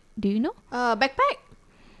 Do you know? Backpack.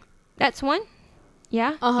 That's one.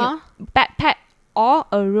 Yeah. Uh-huh. Yeah. Backpack or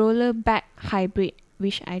a roller bag hybrid,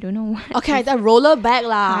 which I don't know what. Okay, the roller bag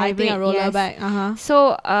lah. I think a Hybrid, roller yes. bag. Uh-huh.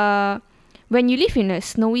 So, when you live in a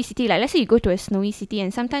snowy city, like let's say you go to a snowy city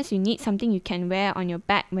and sometimes you need something you can wear on your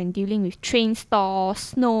back when dealing with train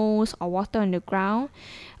stalls, snows, or water on the ground.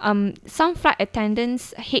 Some flight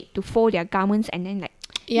attendants hate to fold their garments and then like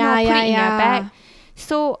put it in their bag.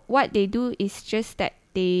 So what they do is just that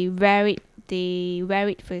they wear it. They wear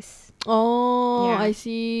it first. Oh, Yeah. I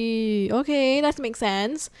see. Okay, that makes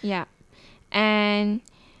sense. Yeah, and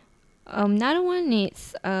another one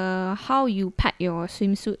is how you pack your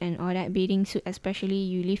swimsuit and all that, bathing suit, especially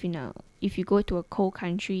if you go to a cold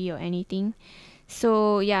country or anything.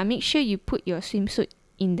 So yeah, make sure you put your swimsuit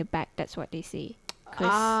in the bag. That's what they say.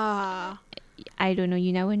 'Cause I don't know,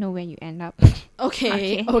 you never know where you end up.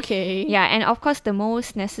 Okay. Yeah, and of course the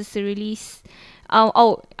most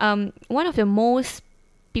one of the most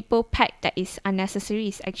people pack that is unnecessary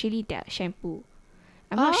is actually their shampoo.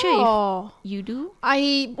 I'm not sure if you do.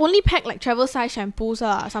 I only pack like travel size shampoos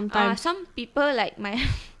sometimes. Some people like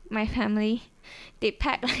my family, they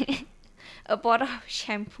pack like a bottle of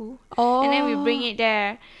shampoo and then we bring it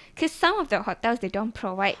there. Because some of the hotels, they don't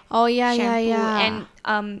provide shampoo.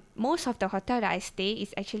 And most of the hotel that I stay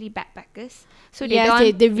is actually backpackers. So they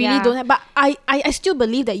really don't have. But I still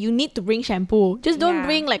believe that you need to bring shampoo. Just don't Yeah.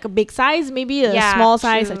 bring like a big size. Maybe a small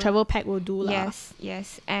size, a travel pack will do lah.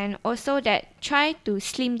 Yes. And also that try to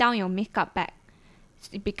slim down your makeup bag.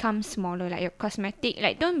 It becomes smaller, like your cosmetic.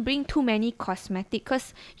 Like don't bring too many cosmetic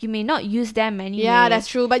because you may not use them anyway. Yeah, that's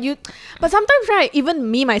true. But sometimes, right?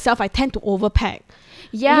 Even me myself, I tend to overpack.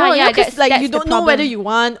 Yeah, because like that's you the don't know problem. whether you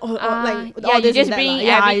want or like all you this just and that bring lah.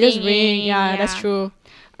 Yeah, you just everything bring. in, Yeah, that's yeah. true.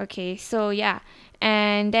 Okay, so yeah.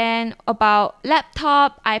 And then about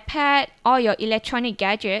laptop, iPad, all your electronic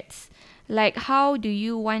gadgets, like how do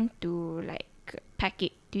you want to like pack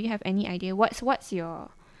it? Do you have any idea? What's your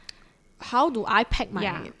How do I pack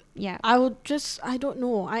my? yeah. I don't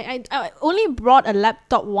know. I only brought a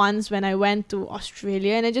laptop once when I went to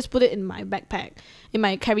Australia, and I just put it in my backpack, in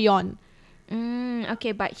my carry-on.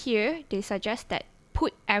 Okay, but here they suggest that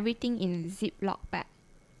put everything in a Ziploc bag.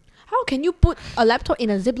 How can you put a laptop in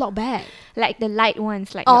a Ziploc bag? Like the light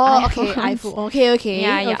ones, like Oh, your okay, iPhones. iPhone. Okay.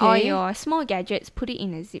 Yeah, okay. all your small gadgets, put it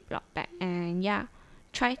in a Ziploc bag, and yeah,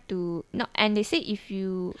 try to not. And they say if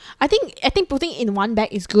you I think putting it in one bag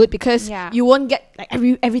is good because Yeah. you won't get like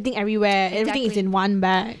everything everywhere. Everything is Exactly. in one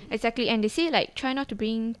bag. exactly, and they say like try not to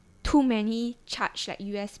bring too many charged like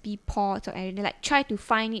USB ports or anything. Like try to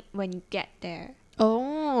find it when you get there.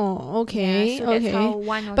 Oh, okay, Yeah, so that's okay. how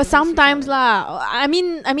one of But the ways to sometimes travel. lah, I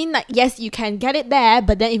mean, like yes, you can get it there,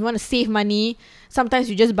 but then if you want to save money, sometimes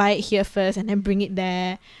you just buy it here first and then bring it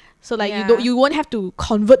there. So like Yeah. you won't have to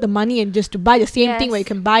convert the money and just to buy the same thing where you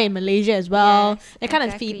Yes. can buy in Malaysia as well. Yes, that kind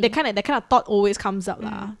exactly. of that kind of thought always comes up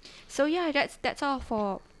lah. So yeah, that's all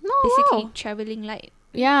for No, basically traveling light.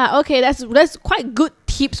 yeah, okay, that's quite good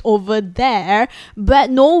tips over there,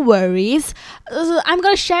 but no worries. I'm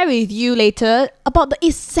gonna share with you later about the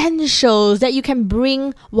essentials that you can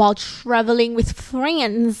bring while traveling with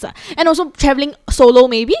friends and also traveling solo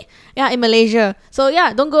maybe, in Malaysia. So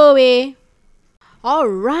yeah, don't go away.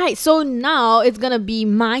 Alright, so now it's gonna be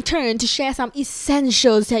my turn to share some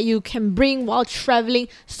essentials that you can bring while traveling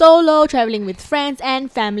solo, traveling with friends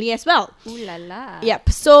and family as well. Ooh la la.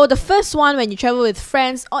 Yep. So the first one when you travel with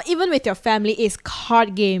friends or even with your family is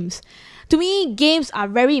card games. To me, games are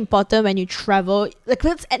very important when you travel. Like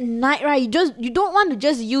because at night, right? You don't want to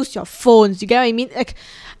just use your phones. You get what I mean? Like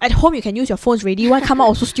at home you can use your phones already. Why come out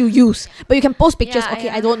also still use? But you can post pictures. Yeah, okay,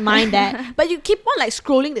 yeah. I don't mind that. But you keep on like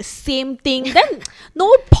scrolling the same thing. Then no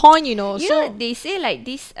point, you know. You So know, they say like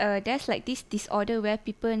this. There's like this disorder where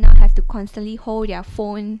people now have to constantly hold their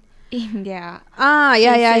phone in their.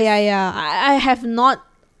 yeah. I have not.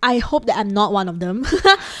 I hope that I'm not one of them.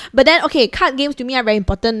 But then, okay, card games to me are very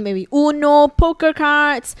important. Maybe Uno, poker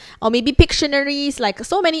cards, or maybe Pictionaries. Like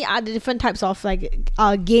so many other different types of like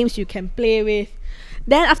games you can play with.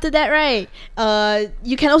 Then after that, right,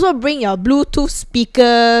 you can also bring your Bluetooth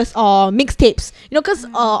speakers or mixtapes. You know, because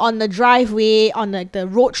on the driveway, on like the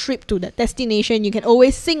road trip to the destination, you can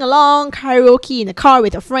always sing along, karaoke in the car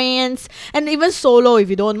with your friends, and even solo if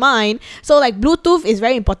you don't mind. So like Bluetooth is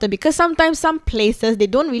very important because sometimes some places they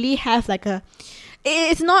don't really have like a.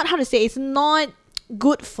 It's not how to say. It's not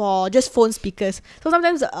good for just phone speakers. So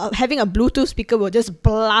sometimes having a Bluetooth speaker will just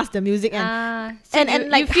blast the music and So and you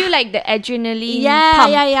like feel like the adrenaline. yeah,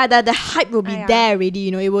 pump. the hype will be Yeah. there already,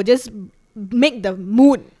 you know. It will just make the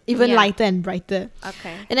mood even Yeah. lighter and brighter.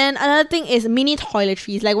 Okay. And then another thing is mini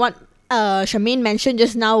toiletries. Like what Charmaine mentioned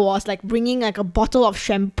just now was like bringing like a bottle of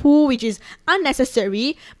shampoo, which is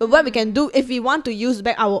unnecessary. But what we can do if we want to use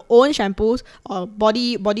back our own shampoos or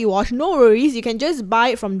body wash, no worries. You can just buy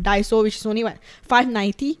it from Daiso, which is only what,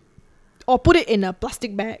 $5.90, or put it in a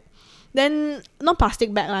plastic bag. Then not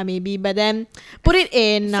plastic bag lah maybe, but then put it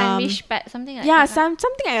in sandwich bag, something like yeah, that.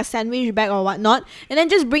 something like a sandwich bag or whatnot, and then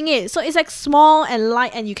just bring it. So it's like small and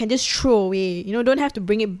light, and you can just throw away. You know, don't have to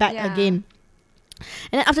bring it back again.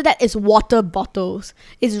 And then after that is water bottles.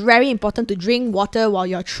 It's very important to drink water while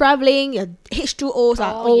you're traveling. Your H2Os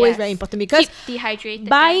are always very important because keep dehydrated.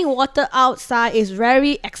 buying water outside is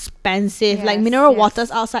very expensive. Like mineral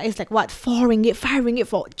waters outside is like what, RM4, RM5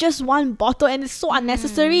 for just one bottle, and it's so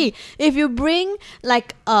unnecessary. If you bring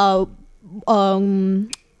like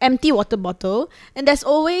empty water bottle, and there's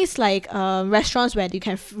always like restaurants where you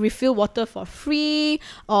can refill water for free,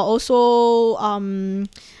 or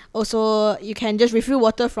also you can just refill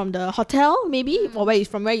water from the hotel maybe, or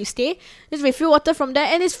from where you stay. Just refill water from there,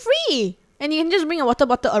 and it's free, and you can just bring a water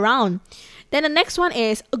bottle around. Then the next one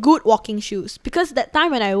is good walking shoes, because that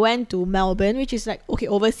time when I went to Melbourne, which is like okay,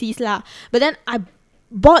 overseas lah, but then I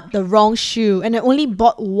bought the wrong shoe, and I only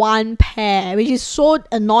bought one pair, which is so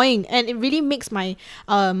annoying, and it really makes my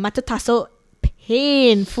metatarsal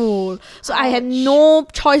painful. So I had no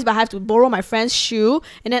choice but I have to borrow my friend's shoe,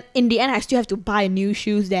 and then in the end I still have to buy new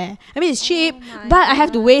shoes there. I mean, it's cheap, but I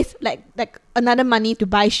have to waste like another money to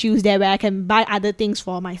buy shoes there, where I can buy other things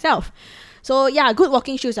for myself. So yeah, good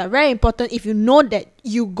walking shoes are very important if you know that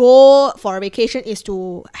you go for a vacation is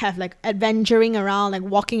to have like adventuring around, like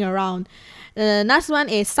walking around. The next one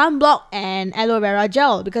is sunblock and aloe vera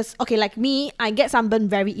gel, because okay, like me, I get sunburned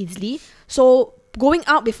very easily. So going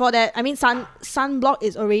out before that, I mean, sunblock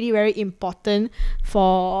is already very important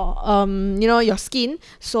for your skin.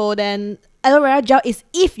 So then aloe vera gel is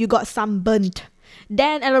if you got sunburned.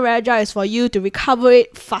 Then aloe vera gel is for you to recover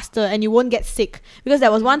it faster and you won't get sick. Because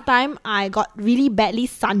there was one time I got really badly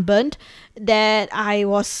sunburned that I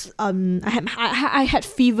was I had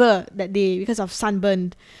fever that day because of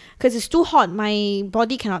sunburned. Because it's too hot, my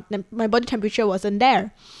body temperature wasn't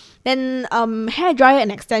there. Then hair dryer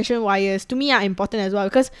and extension wires to me are important as well,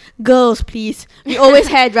 because girls, please, we always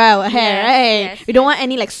hair dry our hair, right? We don't want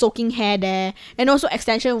any like soaking hair there. And also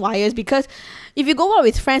extension wires, because if you go out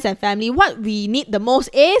with friends and family, what we need the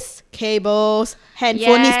most is cables.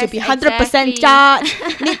 Handphone needs to be 100%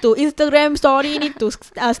 charged. Need to Instagram story, need to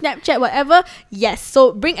Snapchat, whatever. Yes,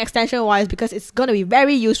 so bring extension wires because it's gonna be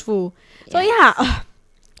very useful. So yeah.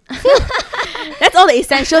 That's all the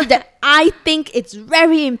essentials that I think it's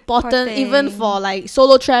very important, even for like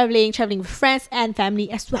solo traveling with friends and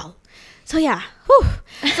family as well. So yeah.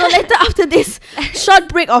 So later, after this short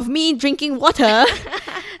break of me drinking water,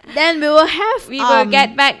 then we will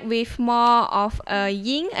get back with more of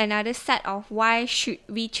another set of why should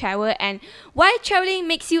we travel and why traveling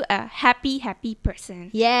makes you a happy person.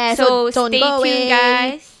 Yeah, so don't stay go tuned, away,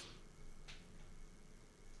 guys.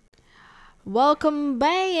 Welcome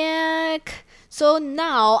back. So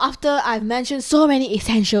now, after I've mentioned so many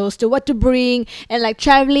essentials to what to bring, and like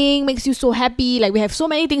traveling makes you so happy, like we have so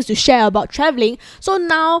many things to share about traveling. So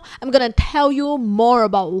now I'm gonna tell you more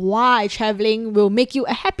about why traveling will make you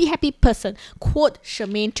a happy person. Quote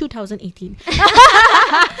Charmaine 2018.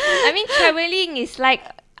 I mean,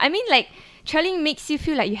 traveling makes you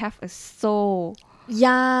feel like you have a soul.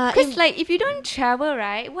 Yeah, because like if you don't travel,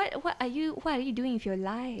 right, what are you doing with your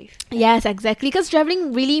life? Yes, exactly. Because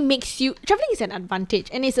traveling is an advantage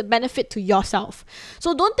and it's a benefit to yourself.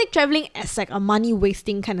 So don't take traveling as like a money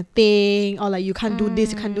wasting kind of thing, or like you can't do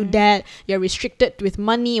this, you can't do that, you're restricted with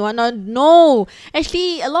money, whatnot. No,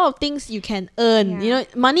 actually a lot of things you can earn. You know,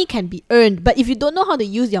 money can be earned, but if you don't know how to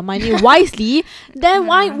use your money wisely, then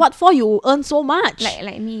what for you earn so much?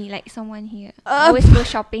 Like me, like someone here, always go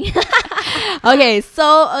shopping. Okay,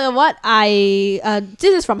 so what this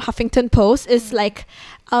is from Huffington Post, is like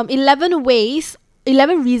 11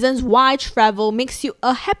 reasons why travel makes you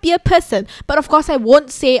a happier person. But of course I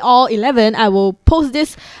won't say all 11. I will post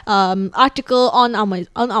this article on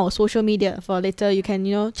our social media for later. You can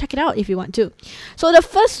check it out if you want to. So the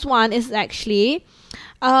first one is actually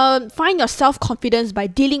find your self-confidence by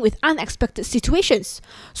dealing with unexpected situations.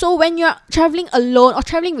 So when you're traveling alone or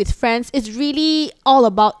traveling with friends, it's really all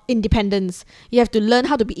about independence. You have to learn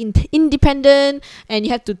how to be independent, and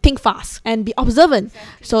you have to think fast and be observant.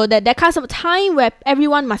 So that there comes a time where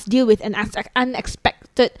everyone must deal with an unexpected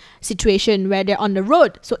unexpected situation where they're on the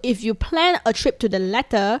road. So if you plan a trip to the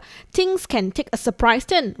latter, things can take a surprise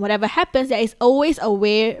turn. Whatever happens, there is always a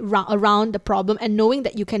way around the problem, and knowing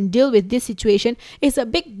that you can deal with this situation is a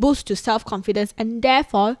big boost to self-confidence, and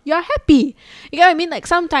therefore you're happy. You get what I mean? Like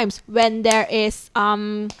sometimes when there is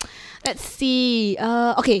let's see,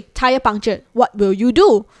 tire punctured, what will you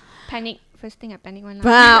do? Panic. First thing I panic one.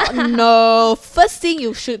 Wow, no. First thing,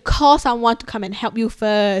 you should call someone to come and help you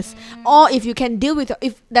first. Or if you can deal with,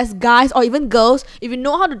 if there's guys or even girls, if you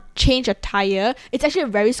know how to change a tire, it's actually a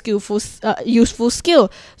very useful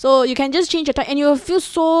skill. So you can just change a tire and you'll feel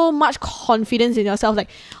so much confidence in yourself. Like,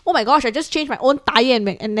 oh my gosh, I just changed my own tire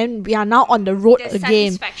and then we are now on the road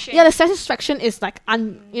again. Yeah, the satisfaction is like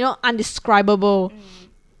undescribable.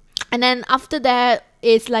 And then after that,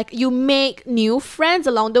 it's like you make new friends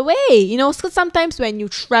along the way. You know, so sometimes when you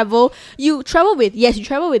travel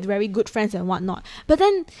with very good friends and whatnot. But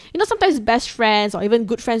then, you know, sometimes best friends or even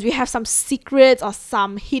good friends, we have some secrets or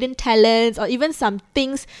some hidden talents or even some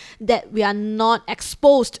things that we are not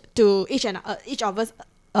exposed to each of us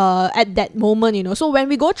at that moment, you know. So when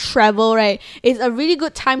we go travel, right, it's a really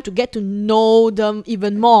good time to get to know them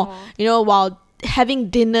even more, you know, while having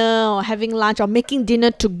dinner or having lunch or making dinner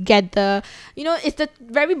together. You know, it's the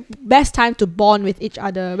very best time to bond with each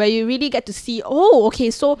other, where you really get to see, oh, okay,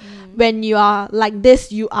 so when you are like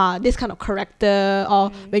this, you are this kind of character, or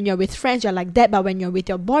when you're with friends, you're like that, but when you're with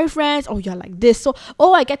your boyfriends, oh, you're like this. So,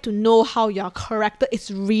 I get to know how your character is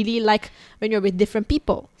really like when you're with different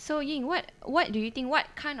people. So Ying, what do you think? What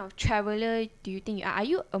kind of traveler do you think you are? Are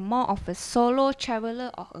you more of a solo traveler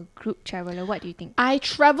or a group traveler? What do you think? I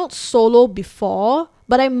traveled solo before,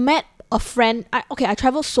 but I met a friend. I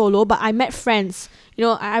traveled solo, but I met friends. You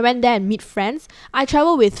know, I went there and meet friends. I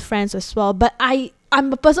travel with friends as well, but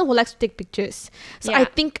I'm a person who likes to take pictures. So I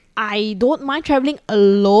think I don't mind traveling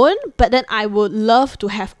alone, but then I would love to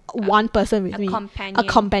have one person with me.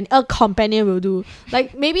 A companion will do.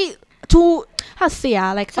 Like maybe two, how to say,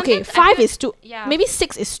 like, sometimes okay, 5 is too, maybe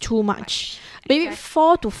 6 is too much. Maybe exactly.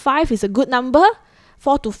 4 to 5 is a good number.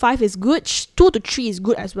 4 to 5 is good. 2 to 3 is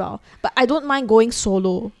good as well. But I don't mind going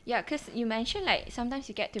solo. Yeah, because you mentioned like sometimes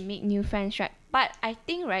you get to meet new friends, right? But I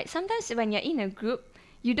think, right, sometimes when you're in a group,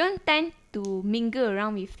 you don't tend to mingle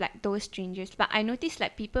around with like those strangers. But I notice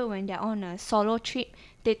like people when they're on a solo trip,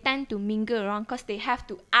 they tend to mingle around because they have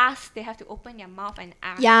to ask, they have to open their mouth and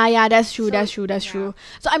ask. Yeah, that's true, that's true.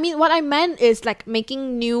 So I mean, what I meant is like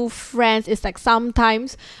making new friends is like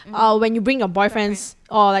sometimes when you bring your boyfriends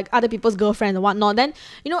or like other people's girlfriends and whatnot, then,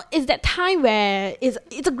 you know, it's that time where it's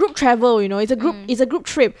a group travel, you know, it's a group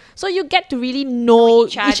trip. So you get to really know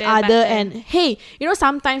each other and hey, you know,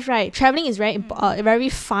 sometimes, right, traveling is very very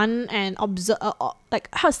fun and like,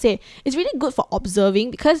 how to say, it's really good for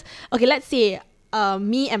observing because, okay, let's say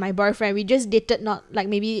me and my boyfriend, we just dated not like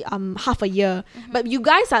maybe half a year, but you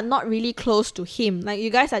guys are not really close to him. Like, you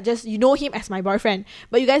guys are just, you know him as my boyfriend,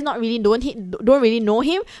 but you guys don't really know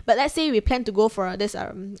him. But let's say we plan to go for this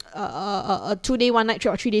a 2-day 1-night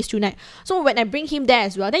trip or 3 days 2 night. So when I bring him there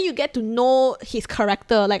as well, then you get to know his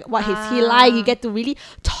character, like what is he like. You get to really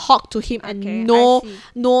talk to him and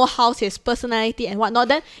know how's his personality and whatnot.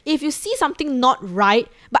 Then if you see something not right,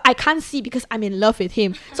 but I can't see because I'm in love with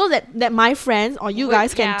him, so that my friends or you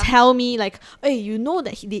guys can tell me like, hey, you know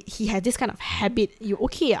that he has this kind of habit, you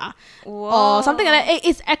okay or something like that.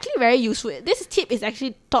 It's actually very useful. This tip is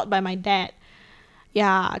actually taught by my dad.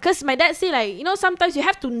 Yeah, because my dad say, like, you know, sometimes you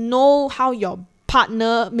have to know how your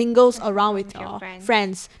partner mingles around with your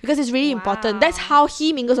friends because it's really important. That's how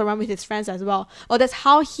he mingles around with his friends as well, or that's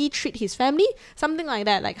how he treat his family, something like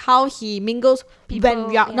that, like how he mingles when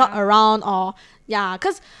we are not around. Or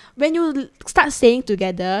because when you start staying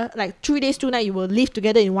together, like 3 days 2 nights, you will live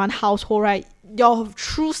together in one household, right? Your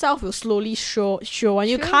true self will slowly show, and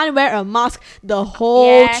you can't wear a mask the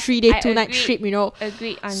whole 3-day 2-night trip, you know.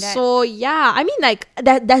 Agree on that. So yeah, I mean, like,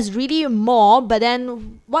 that's really more. But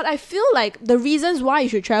then what I feel like the reasons why you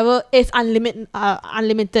should travel is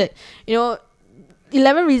unlimited. You know,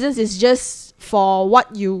 11 reasons is just for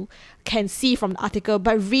what you can see from the article,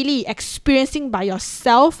 but really experiencing by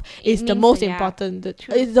yourself is the most important.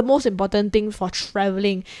 It's the most important thing for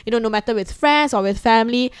traveling. You know, no matter with friends or with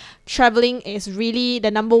family, traveling is really the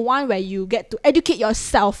number one where you get to educate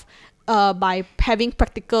yourself by having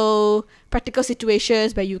practical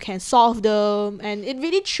situations where you can solve them, and it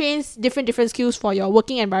really trains different skills for your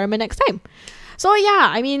working environment next time. So yeah,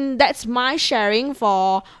 I mean, that's my sharing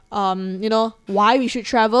for you know, why we should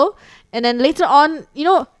travel. And then later on, you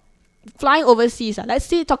know, flying overseas, let's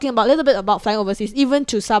say talking about a little bit about flying overseas, even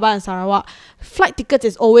to Sabah and Sarawak, flight tickets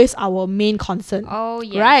is always our main concern. Oh,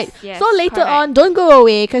 yes. Right? Yes, So later correct. on, don't go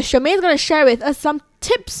away because Charmaine is going to share with us some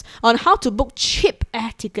tips on how to book cheap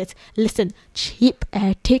air tickets. Listen, cheap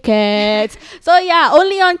air tickets. So yeah,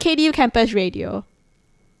 only on KDU Campus Radio.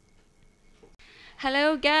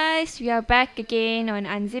 Hello guys, we are back again on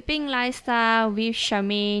Unzipping Lifestyle with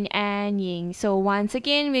Charmaine and Ying. So once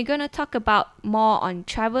again, we're going to talk about more on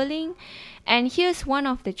traveling. And here's one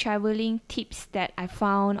of the traveling tips that I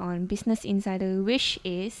found on Business Insider, which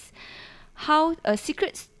is how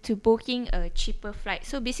secrets to booking a cheaper flight.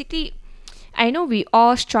 So basically, I know we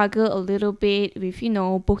all struggle a little bit with,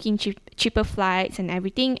 booking cheaper flights and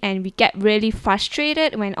everything, and we get really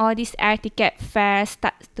frustrated when all these air ticket fares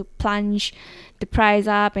starts to plunge the price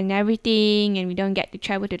up and everything, and we don't get to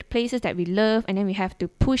travel to the places that we love, and then we have to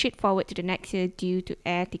push it forward to the next year due to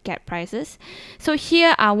air ticket prices. So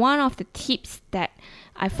here are one of the tips that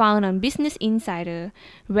I found on Business Insider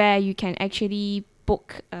where you can actually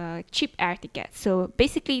book cheap air tickets. So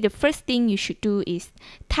basically, the first thing you should do is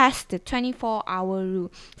test the 24-hour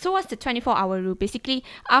rule. So what's the 24-hour rule? Basically,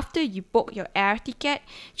 after you book your air ticket,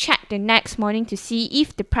 check the next morning to see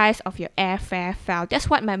if the price of your airfare fell. That's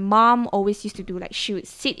what my mom always used to do. Like, she would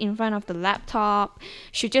sit in front of the laptop.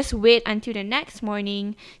 She would just wait until the next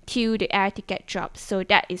morning till the air ticket drops. So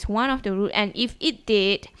that is one of the rules. And if it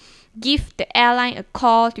did, give the airline a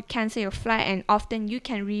call to cancel your flight, and often you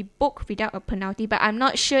can rebook without a penalty. But I'm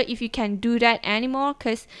not sure if you can do that anymore,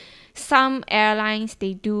 because some airlines,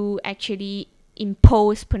 they do actually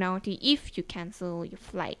impose penalty if you cancel your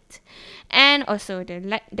flight. And also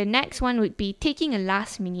the next one would be taking a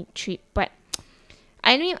last minute trip. But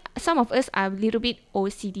I know some of us are a little bit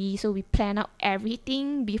OCD, so we plan out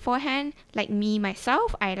everything beforehand. Like me,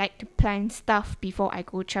 myself, I like to plan stuff before I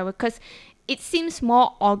go travel because it seems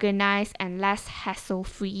more organized and less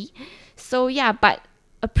hassle-free. So yeah, but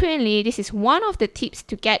apparently this is one of the tips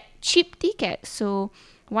to get cheap tickets. So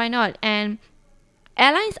why not? And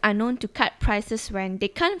airlines are known to cut prices when they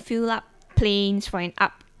can't fill up planes for an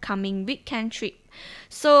upcoming weekend trip.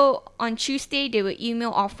 So on Tuesday, they will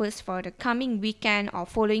email offers for the coming weekend or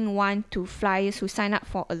following one to flyers who sign up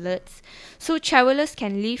for alerts. So travelers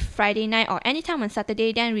can leave Friday night or anytime on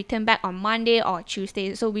Saturday, then return back on Monday or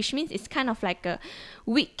Tuesday. So which means it's kind of like a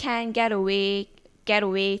weekend getaway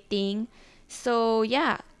thing. So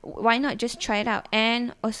yeah, why not just try it out?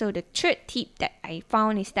 And also the third tip that I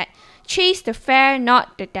found is that chase the fare,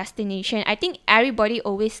 not the destination. I think everybody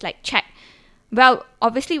always check. Well,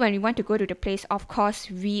 obviously, when we want to go to the place, of course,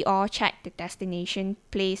 we all check the destination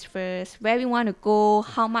place first, where we want to go,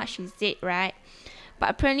 how much is it, right?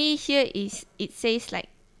 But apparently here it says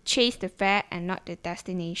chase the fare and not the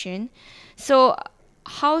destination. So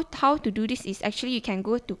how to do this is actually you can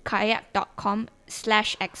go to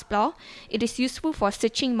kayak.com/explore. It is useful for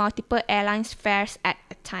searching multiple airlines fares at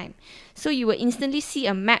a time. So you will instantly see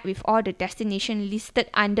a map with all the destinations listed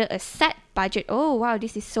under a set budget. Oh wow,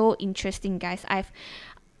 this is so interesting, guys.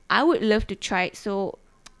 I would love to try it. So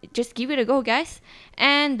just give it a go, guys.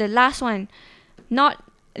 And the last one, not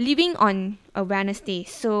leaving on a Wednesday.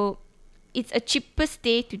 So it's a cheapest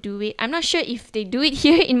day to do it. I'm not sure if they do it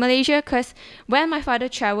here in Malaysia, because when my father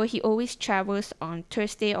travels, he always travels on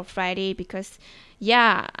Thursday or Friday because,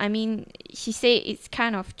 yeah, I mean, he say it's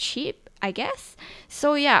kind of cheap, I guess.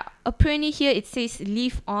 So yeah, apparently here it says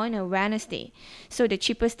leave on a Wednesday. So the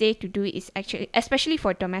cheapest day to do it is actually, especially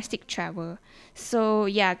for domestic travel. So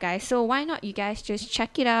yeah, guys, so why not you guys just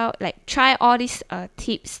check it out, try all these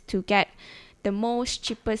tips to get the most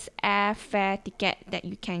cheapest airfare ticket that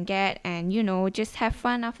you can get, and just have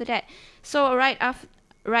fun after that. So right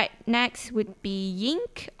next would be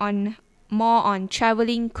Yink on more on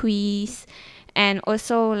traveling quiz and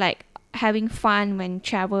also having fun when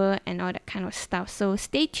travel and all that kind of stuff. So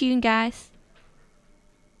stay tuned, guys.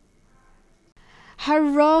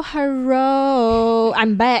 Hello,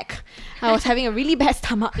 I'm back. I was having a really bad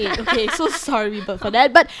stomach ache. Okay, so sorry for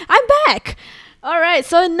that, but I'm back. Alright,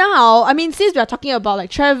 so now, since we are talking about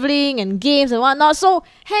traveling and games and whatnot, so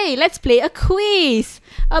hey, let's play a quiz.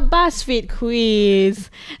 A BuzzFeed quiz.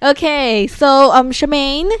 Okay, so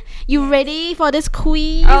Charmaine, you ready for this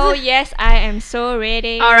quiz? Oh yes, I am so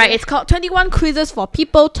ready. Alright, it's called 21 Quizzes for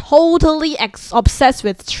People Totally Obsessed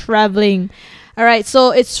with Traveling. Alright, so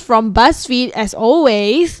it's from BuzzFeed as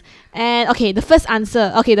always. And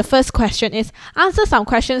the first question is answer some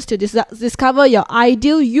questions to discover your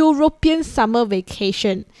ideal European summer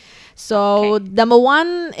vacation. So number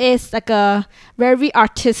one is a very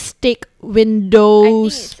artistic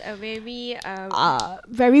windows. I think it's a very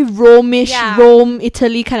Very Romish, Yeah. Rome,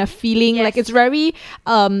 Italy kind of feeling. Like Yes.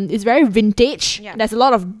 it's very vintage. Yeah. There's a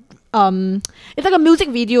lot of it's like a music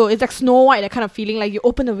video. It's like Snow White, that kind of feeling. Like you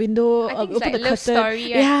open the window, I think it's open like the love curtain. story,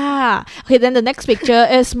 right? Yeah. Okay, then the next picture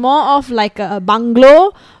is more of like a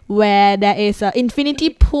bungalow where there is an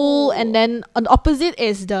infinity pool, and then on the opposite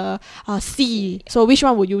is the sea. So which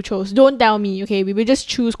one would you choose? Don't tell me. Okay, we will just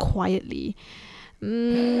choose quietly.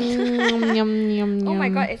 Yum, yum, Oh my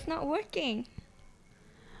yum. god, it's not working.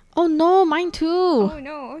 Oh no, mine too. Oh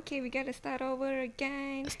no, okay, we gotta start over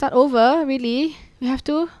again. Start over, really? We have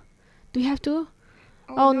to? Do we have to?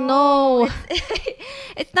 Oh, no.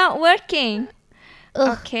 It's not working.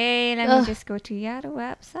 Ugh. Okay, let me just go to the other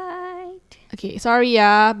website. Okay, sorry,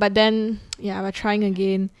 yeah, but then we're trying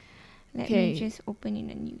again. Let Okay. me just open in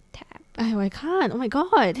a new tab. Oh, I can't. Oh my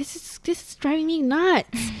god, this is driving me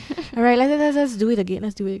nuts. All right, let's do it again.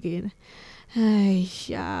 Let's do it again. Ay,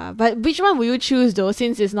 yeah, but which one will you choose though?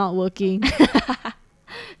 Since it's not working.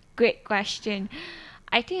 Great question.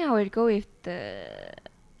 I think I would go with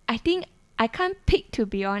I think I can't pick, to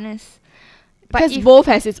be honest. Because if- both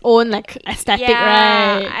has its own like aesthetic,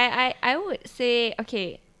 right? I would say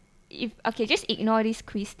just ignore this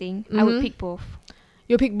quiz thing. I would Mhm. pick both.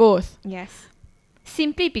 You pick both. Yes.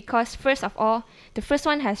 Simply because first of all, the first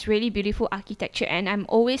one has really beautiful architecture, and I'm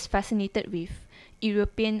always fascinated with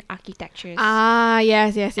European architectures. Ah,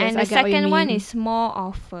 yes. and I the get what you second one mean. is more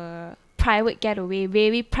of a private getaway,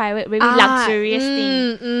 very private, very Ah, luxurious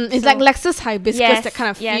thing. It's So- like Lexus Hibiscus, that kind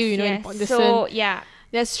of feel, you know, in yes. Pondicherry. So yeah,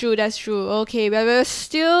 That's true. Okay, well, we're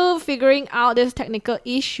still figuring out this technical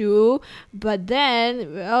issue, but then,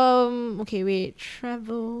 okay, wait,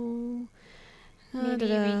 travel. maybe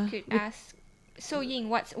we could ask. So Ying,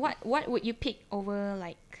 what would you pick over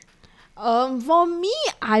like? For me,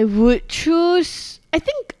 I would choose. I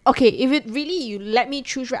think okay, if it really you let me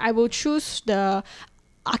choose, right, I will choose the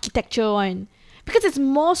architecture one. Because it's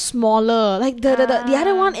more smaller. Like the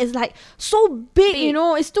other one is like so big, you Big.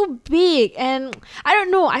 know, it's too big. And I don't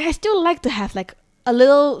know, I still like to have like a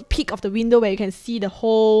little peek of the window where you can see the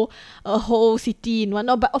whole city and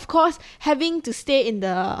whatnot. But of course, having to stay in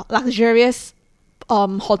the luxurious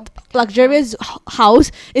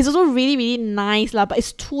house is also really, really nice lah, but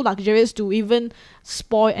it's too luxurious to even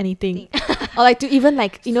spoil anything. Or like to even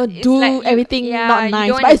like, you know, It's do like everything not nice.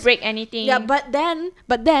 You don't But want it's- to break anything. yeah, but then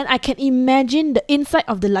I can imagine the inside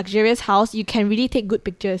of the luxurious house. You can really take good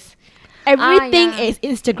pictures. Everything yeah. is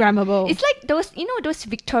Instagrammable. It's like those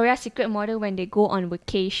Victoria's Secret model when they go on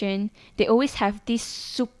vacation, they always have this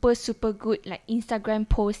super good like Instagram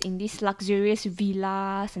post in these luxurious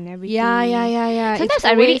villas and everything. yeah. Sometimes It's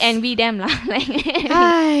I really always- envy them lah. Like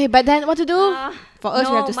Ay, but then what to do? For us,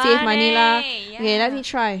 we have to no save money lah. money, Okay, let yeah. me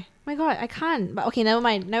try. My God, I can't. But okay, never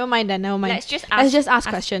mind then. Let's just ask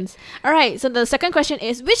questions. All right. So the second question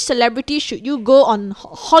is: which celebrity should you go on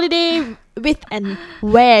holiday with, and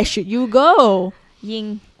where should you go?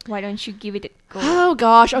 Ying, why don't you give it a go? Oh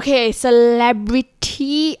gosh. Okay,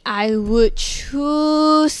 celebrity. I would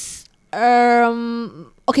choose.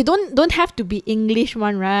 Okay, don't have to be English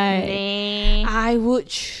one, right? Nah. I would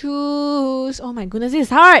choose. Oh my goodness, this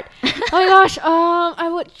is hard. Oh my gosh.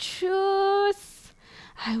 I would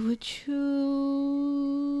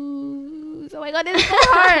choose. Oh my god, this is so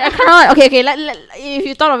hard. I cannot. Okay. If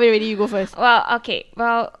you thought of it already, you go first. Okay,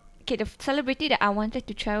 the celebrity that I wanted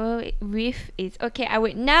to travel with is I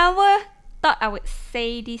would never thought I would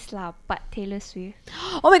say this lah, but Taylor Swift.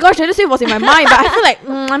 Oh my gosh, Taylor Swift was in my mind, but I feel like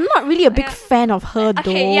I'm not really a big Yeah. fan of her though.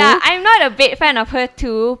 Okay, yeah, I'm not a big fan of her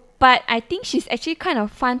too, but I think she's actually kind of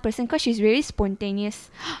fun person because she's very spontaneous.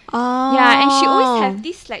 Oh. Yeah, and she always have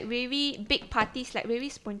these like very big parties, like very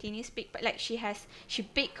spontaneous big, but like she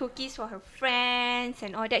bake cookies for her friends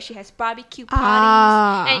and all that. She has barbecue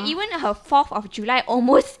parties, and even her 4th of July,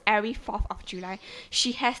 almost every 4th of July,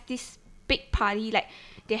 she has this big party. Like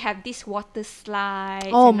they have this water slides.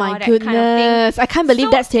 Oh and my all that goodness. kind of thing. I can't believe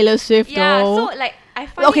So- that's Taylor Swift Yeah, though. so like I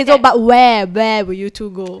find Okay, it so that- but where will you two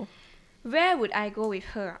go? where would I go with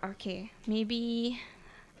her? Okay, maybe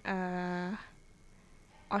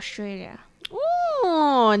Australia.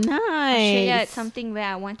 Oh, nice. Australia is something where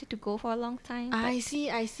I wanted to go for a long time. but- I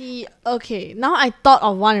see. Okay, now I thought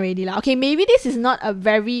of one already lah. Okay, maybe this is not a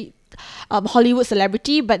very Hollywood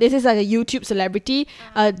celebrity, but this is like a YouTube celebrity.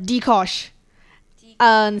 Dkosh.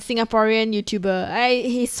 Singaporean YouTuber.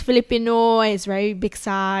 He's Filipino. He's very big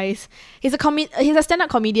size. He's a stand-up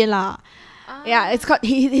comedian lah. Yeah, it's called.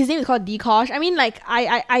 His name is called Dkosh. I mean, like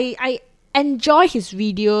I enjoy his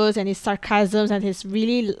videos and his sarcasms and his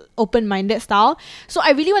really open-minded style. So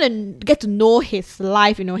I really want to get to know his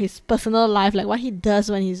life. You know, his personal life, like what he does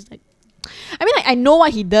when he's like I mean, like, I know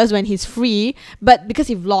what he does when he's free, but because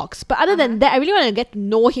he vlogs. But other than that, I really want to get to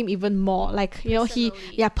know him even more. Like, you know,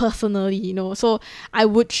 personally, you know. So I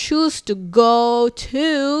would choose to go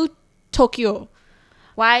to Tokyo.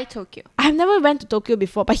 Why Tokyo? I've never went to Tokyo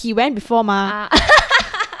before, but he went before, ma.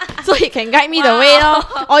 So he can guide me the way,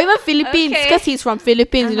 or even Philippines, because he's from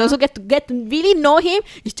Philippines, you know. So get to really know him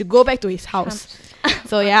is to go back to his house.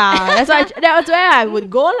 So yeah, that's where I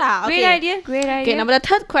would go lah. Okay. Great idea. Okay, now the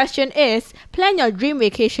third question is plan your dream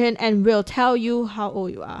vacation and we'll tell you how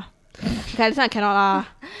old you are. Okay, this one I cannot lah.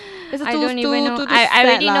 I don't even know. I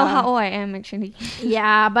already know how old I am actually.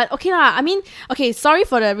 Yeah, but okay lah. I mean, okay, sorry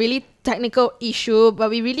for the really technical issue, but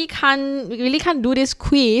we really can't do this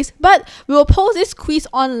quiz. But we will post this quiz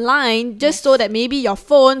online just so that maybe your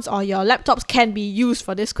phones or your laptops can be used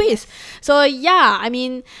for this quiz. So yeah, I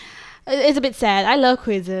mean, it's a bit sad. I love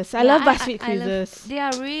quizzes. I love BuzzFeed quizzes. They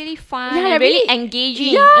are really fun. Yeah, they're really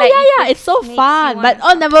engaging. Yeah. It's so fun. But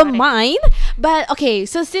never mind. But okay,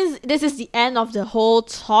 so since this is the end of the whole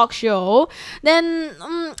talk show, then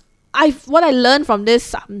what I learned from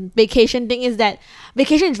this vacation thing is that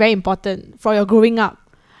vacation is very important for your growing up.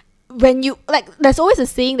 When you there's always a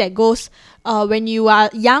saying that goes, when you are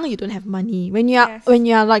young, you don't have money. When you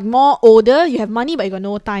are like more older, you have money but you got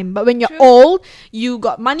no time. But when you're old, you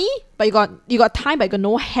got money but you got time but you got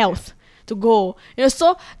no health to go. You know,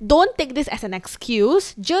 so don't take this as an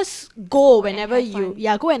excuse. Just go whenever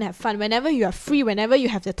go and have fun. Whenever you are free, whenever you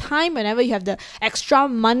have the time, whenever you have the extra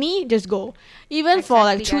money, just go. Even for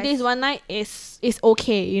like 2 days, 1 night is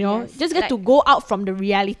okay. You know, just get to go out from the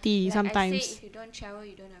reality sometimes. I say, if you don't travel,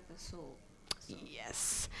 you don't have a soul.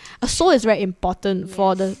 Yes, a soul is very important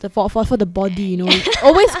for the body. You know,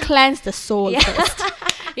 always cleanse the soul first.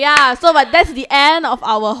 Yeah, so but that's the end of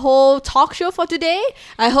our whole talk show for today.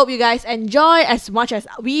 I hope you guys enjoy as much as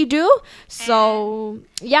we do. So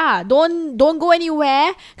yeah, don't go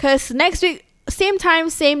anywhere, because next week, same time,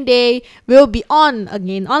 same day, we'll be on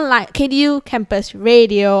again online KDU Campus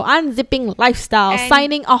Radio, Unzipping Lifestyle, And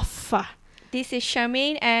signing off. This is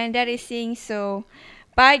Charmaine and that is Sing. So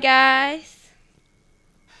bye guys.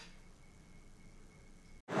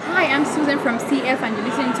 Hi, I'm Susan from CF and you're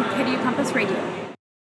listening to KDU Campus Radio.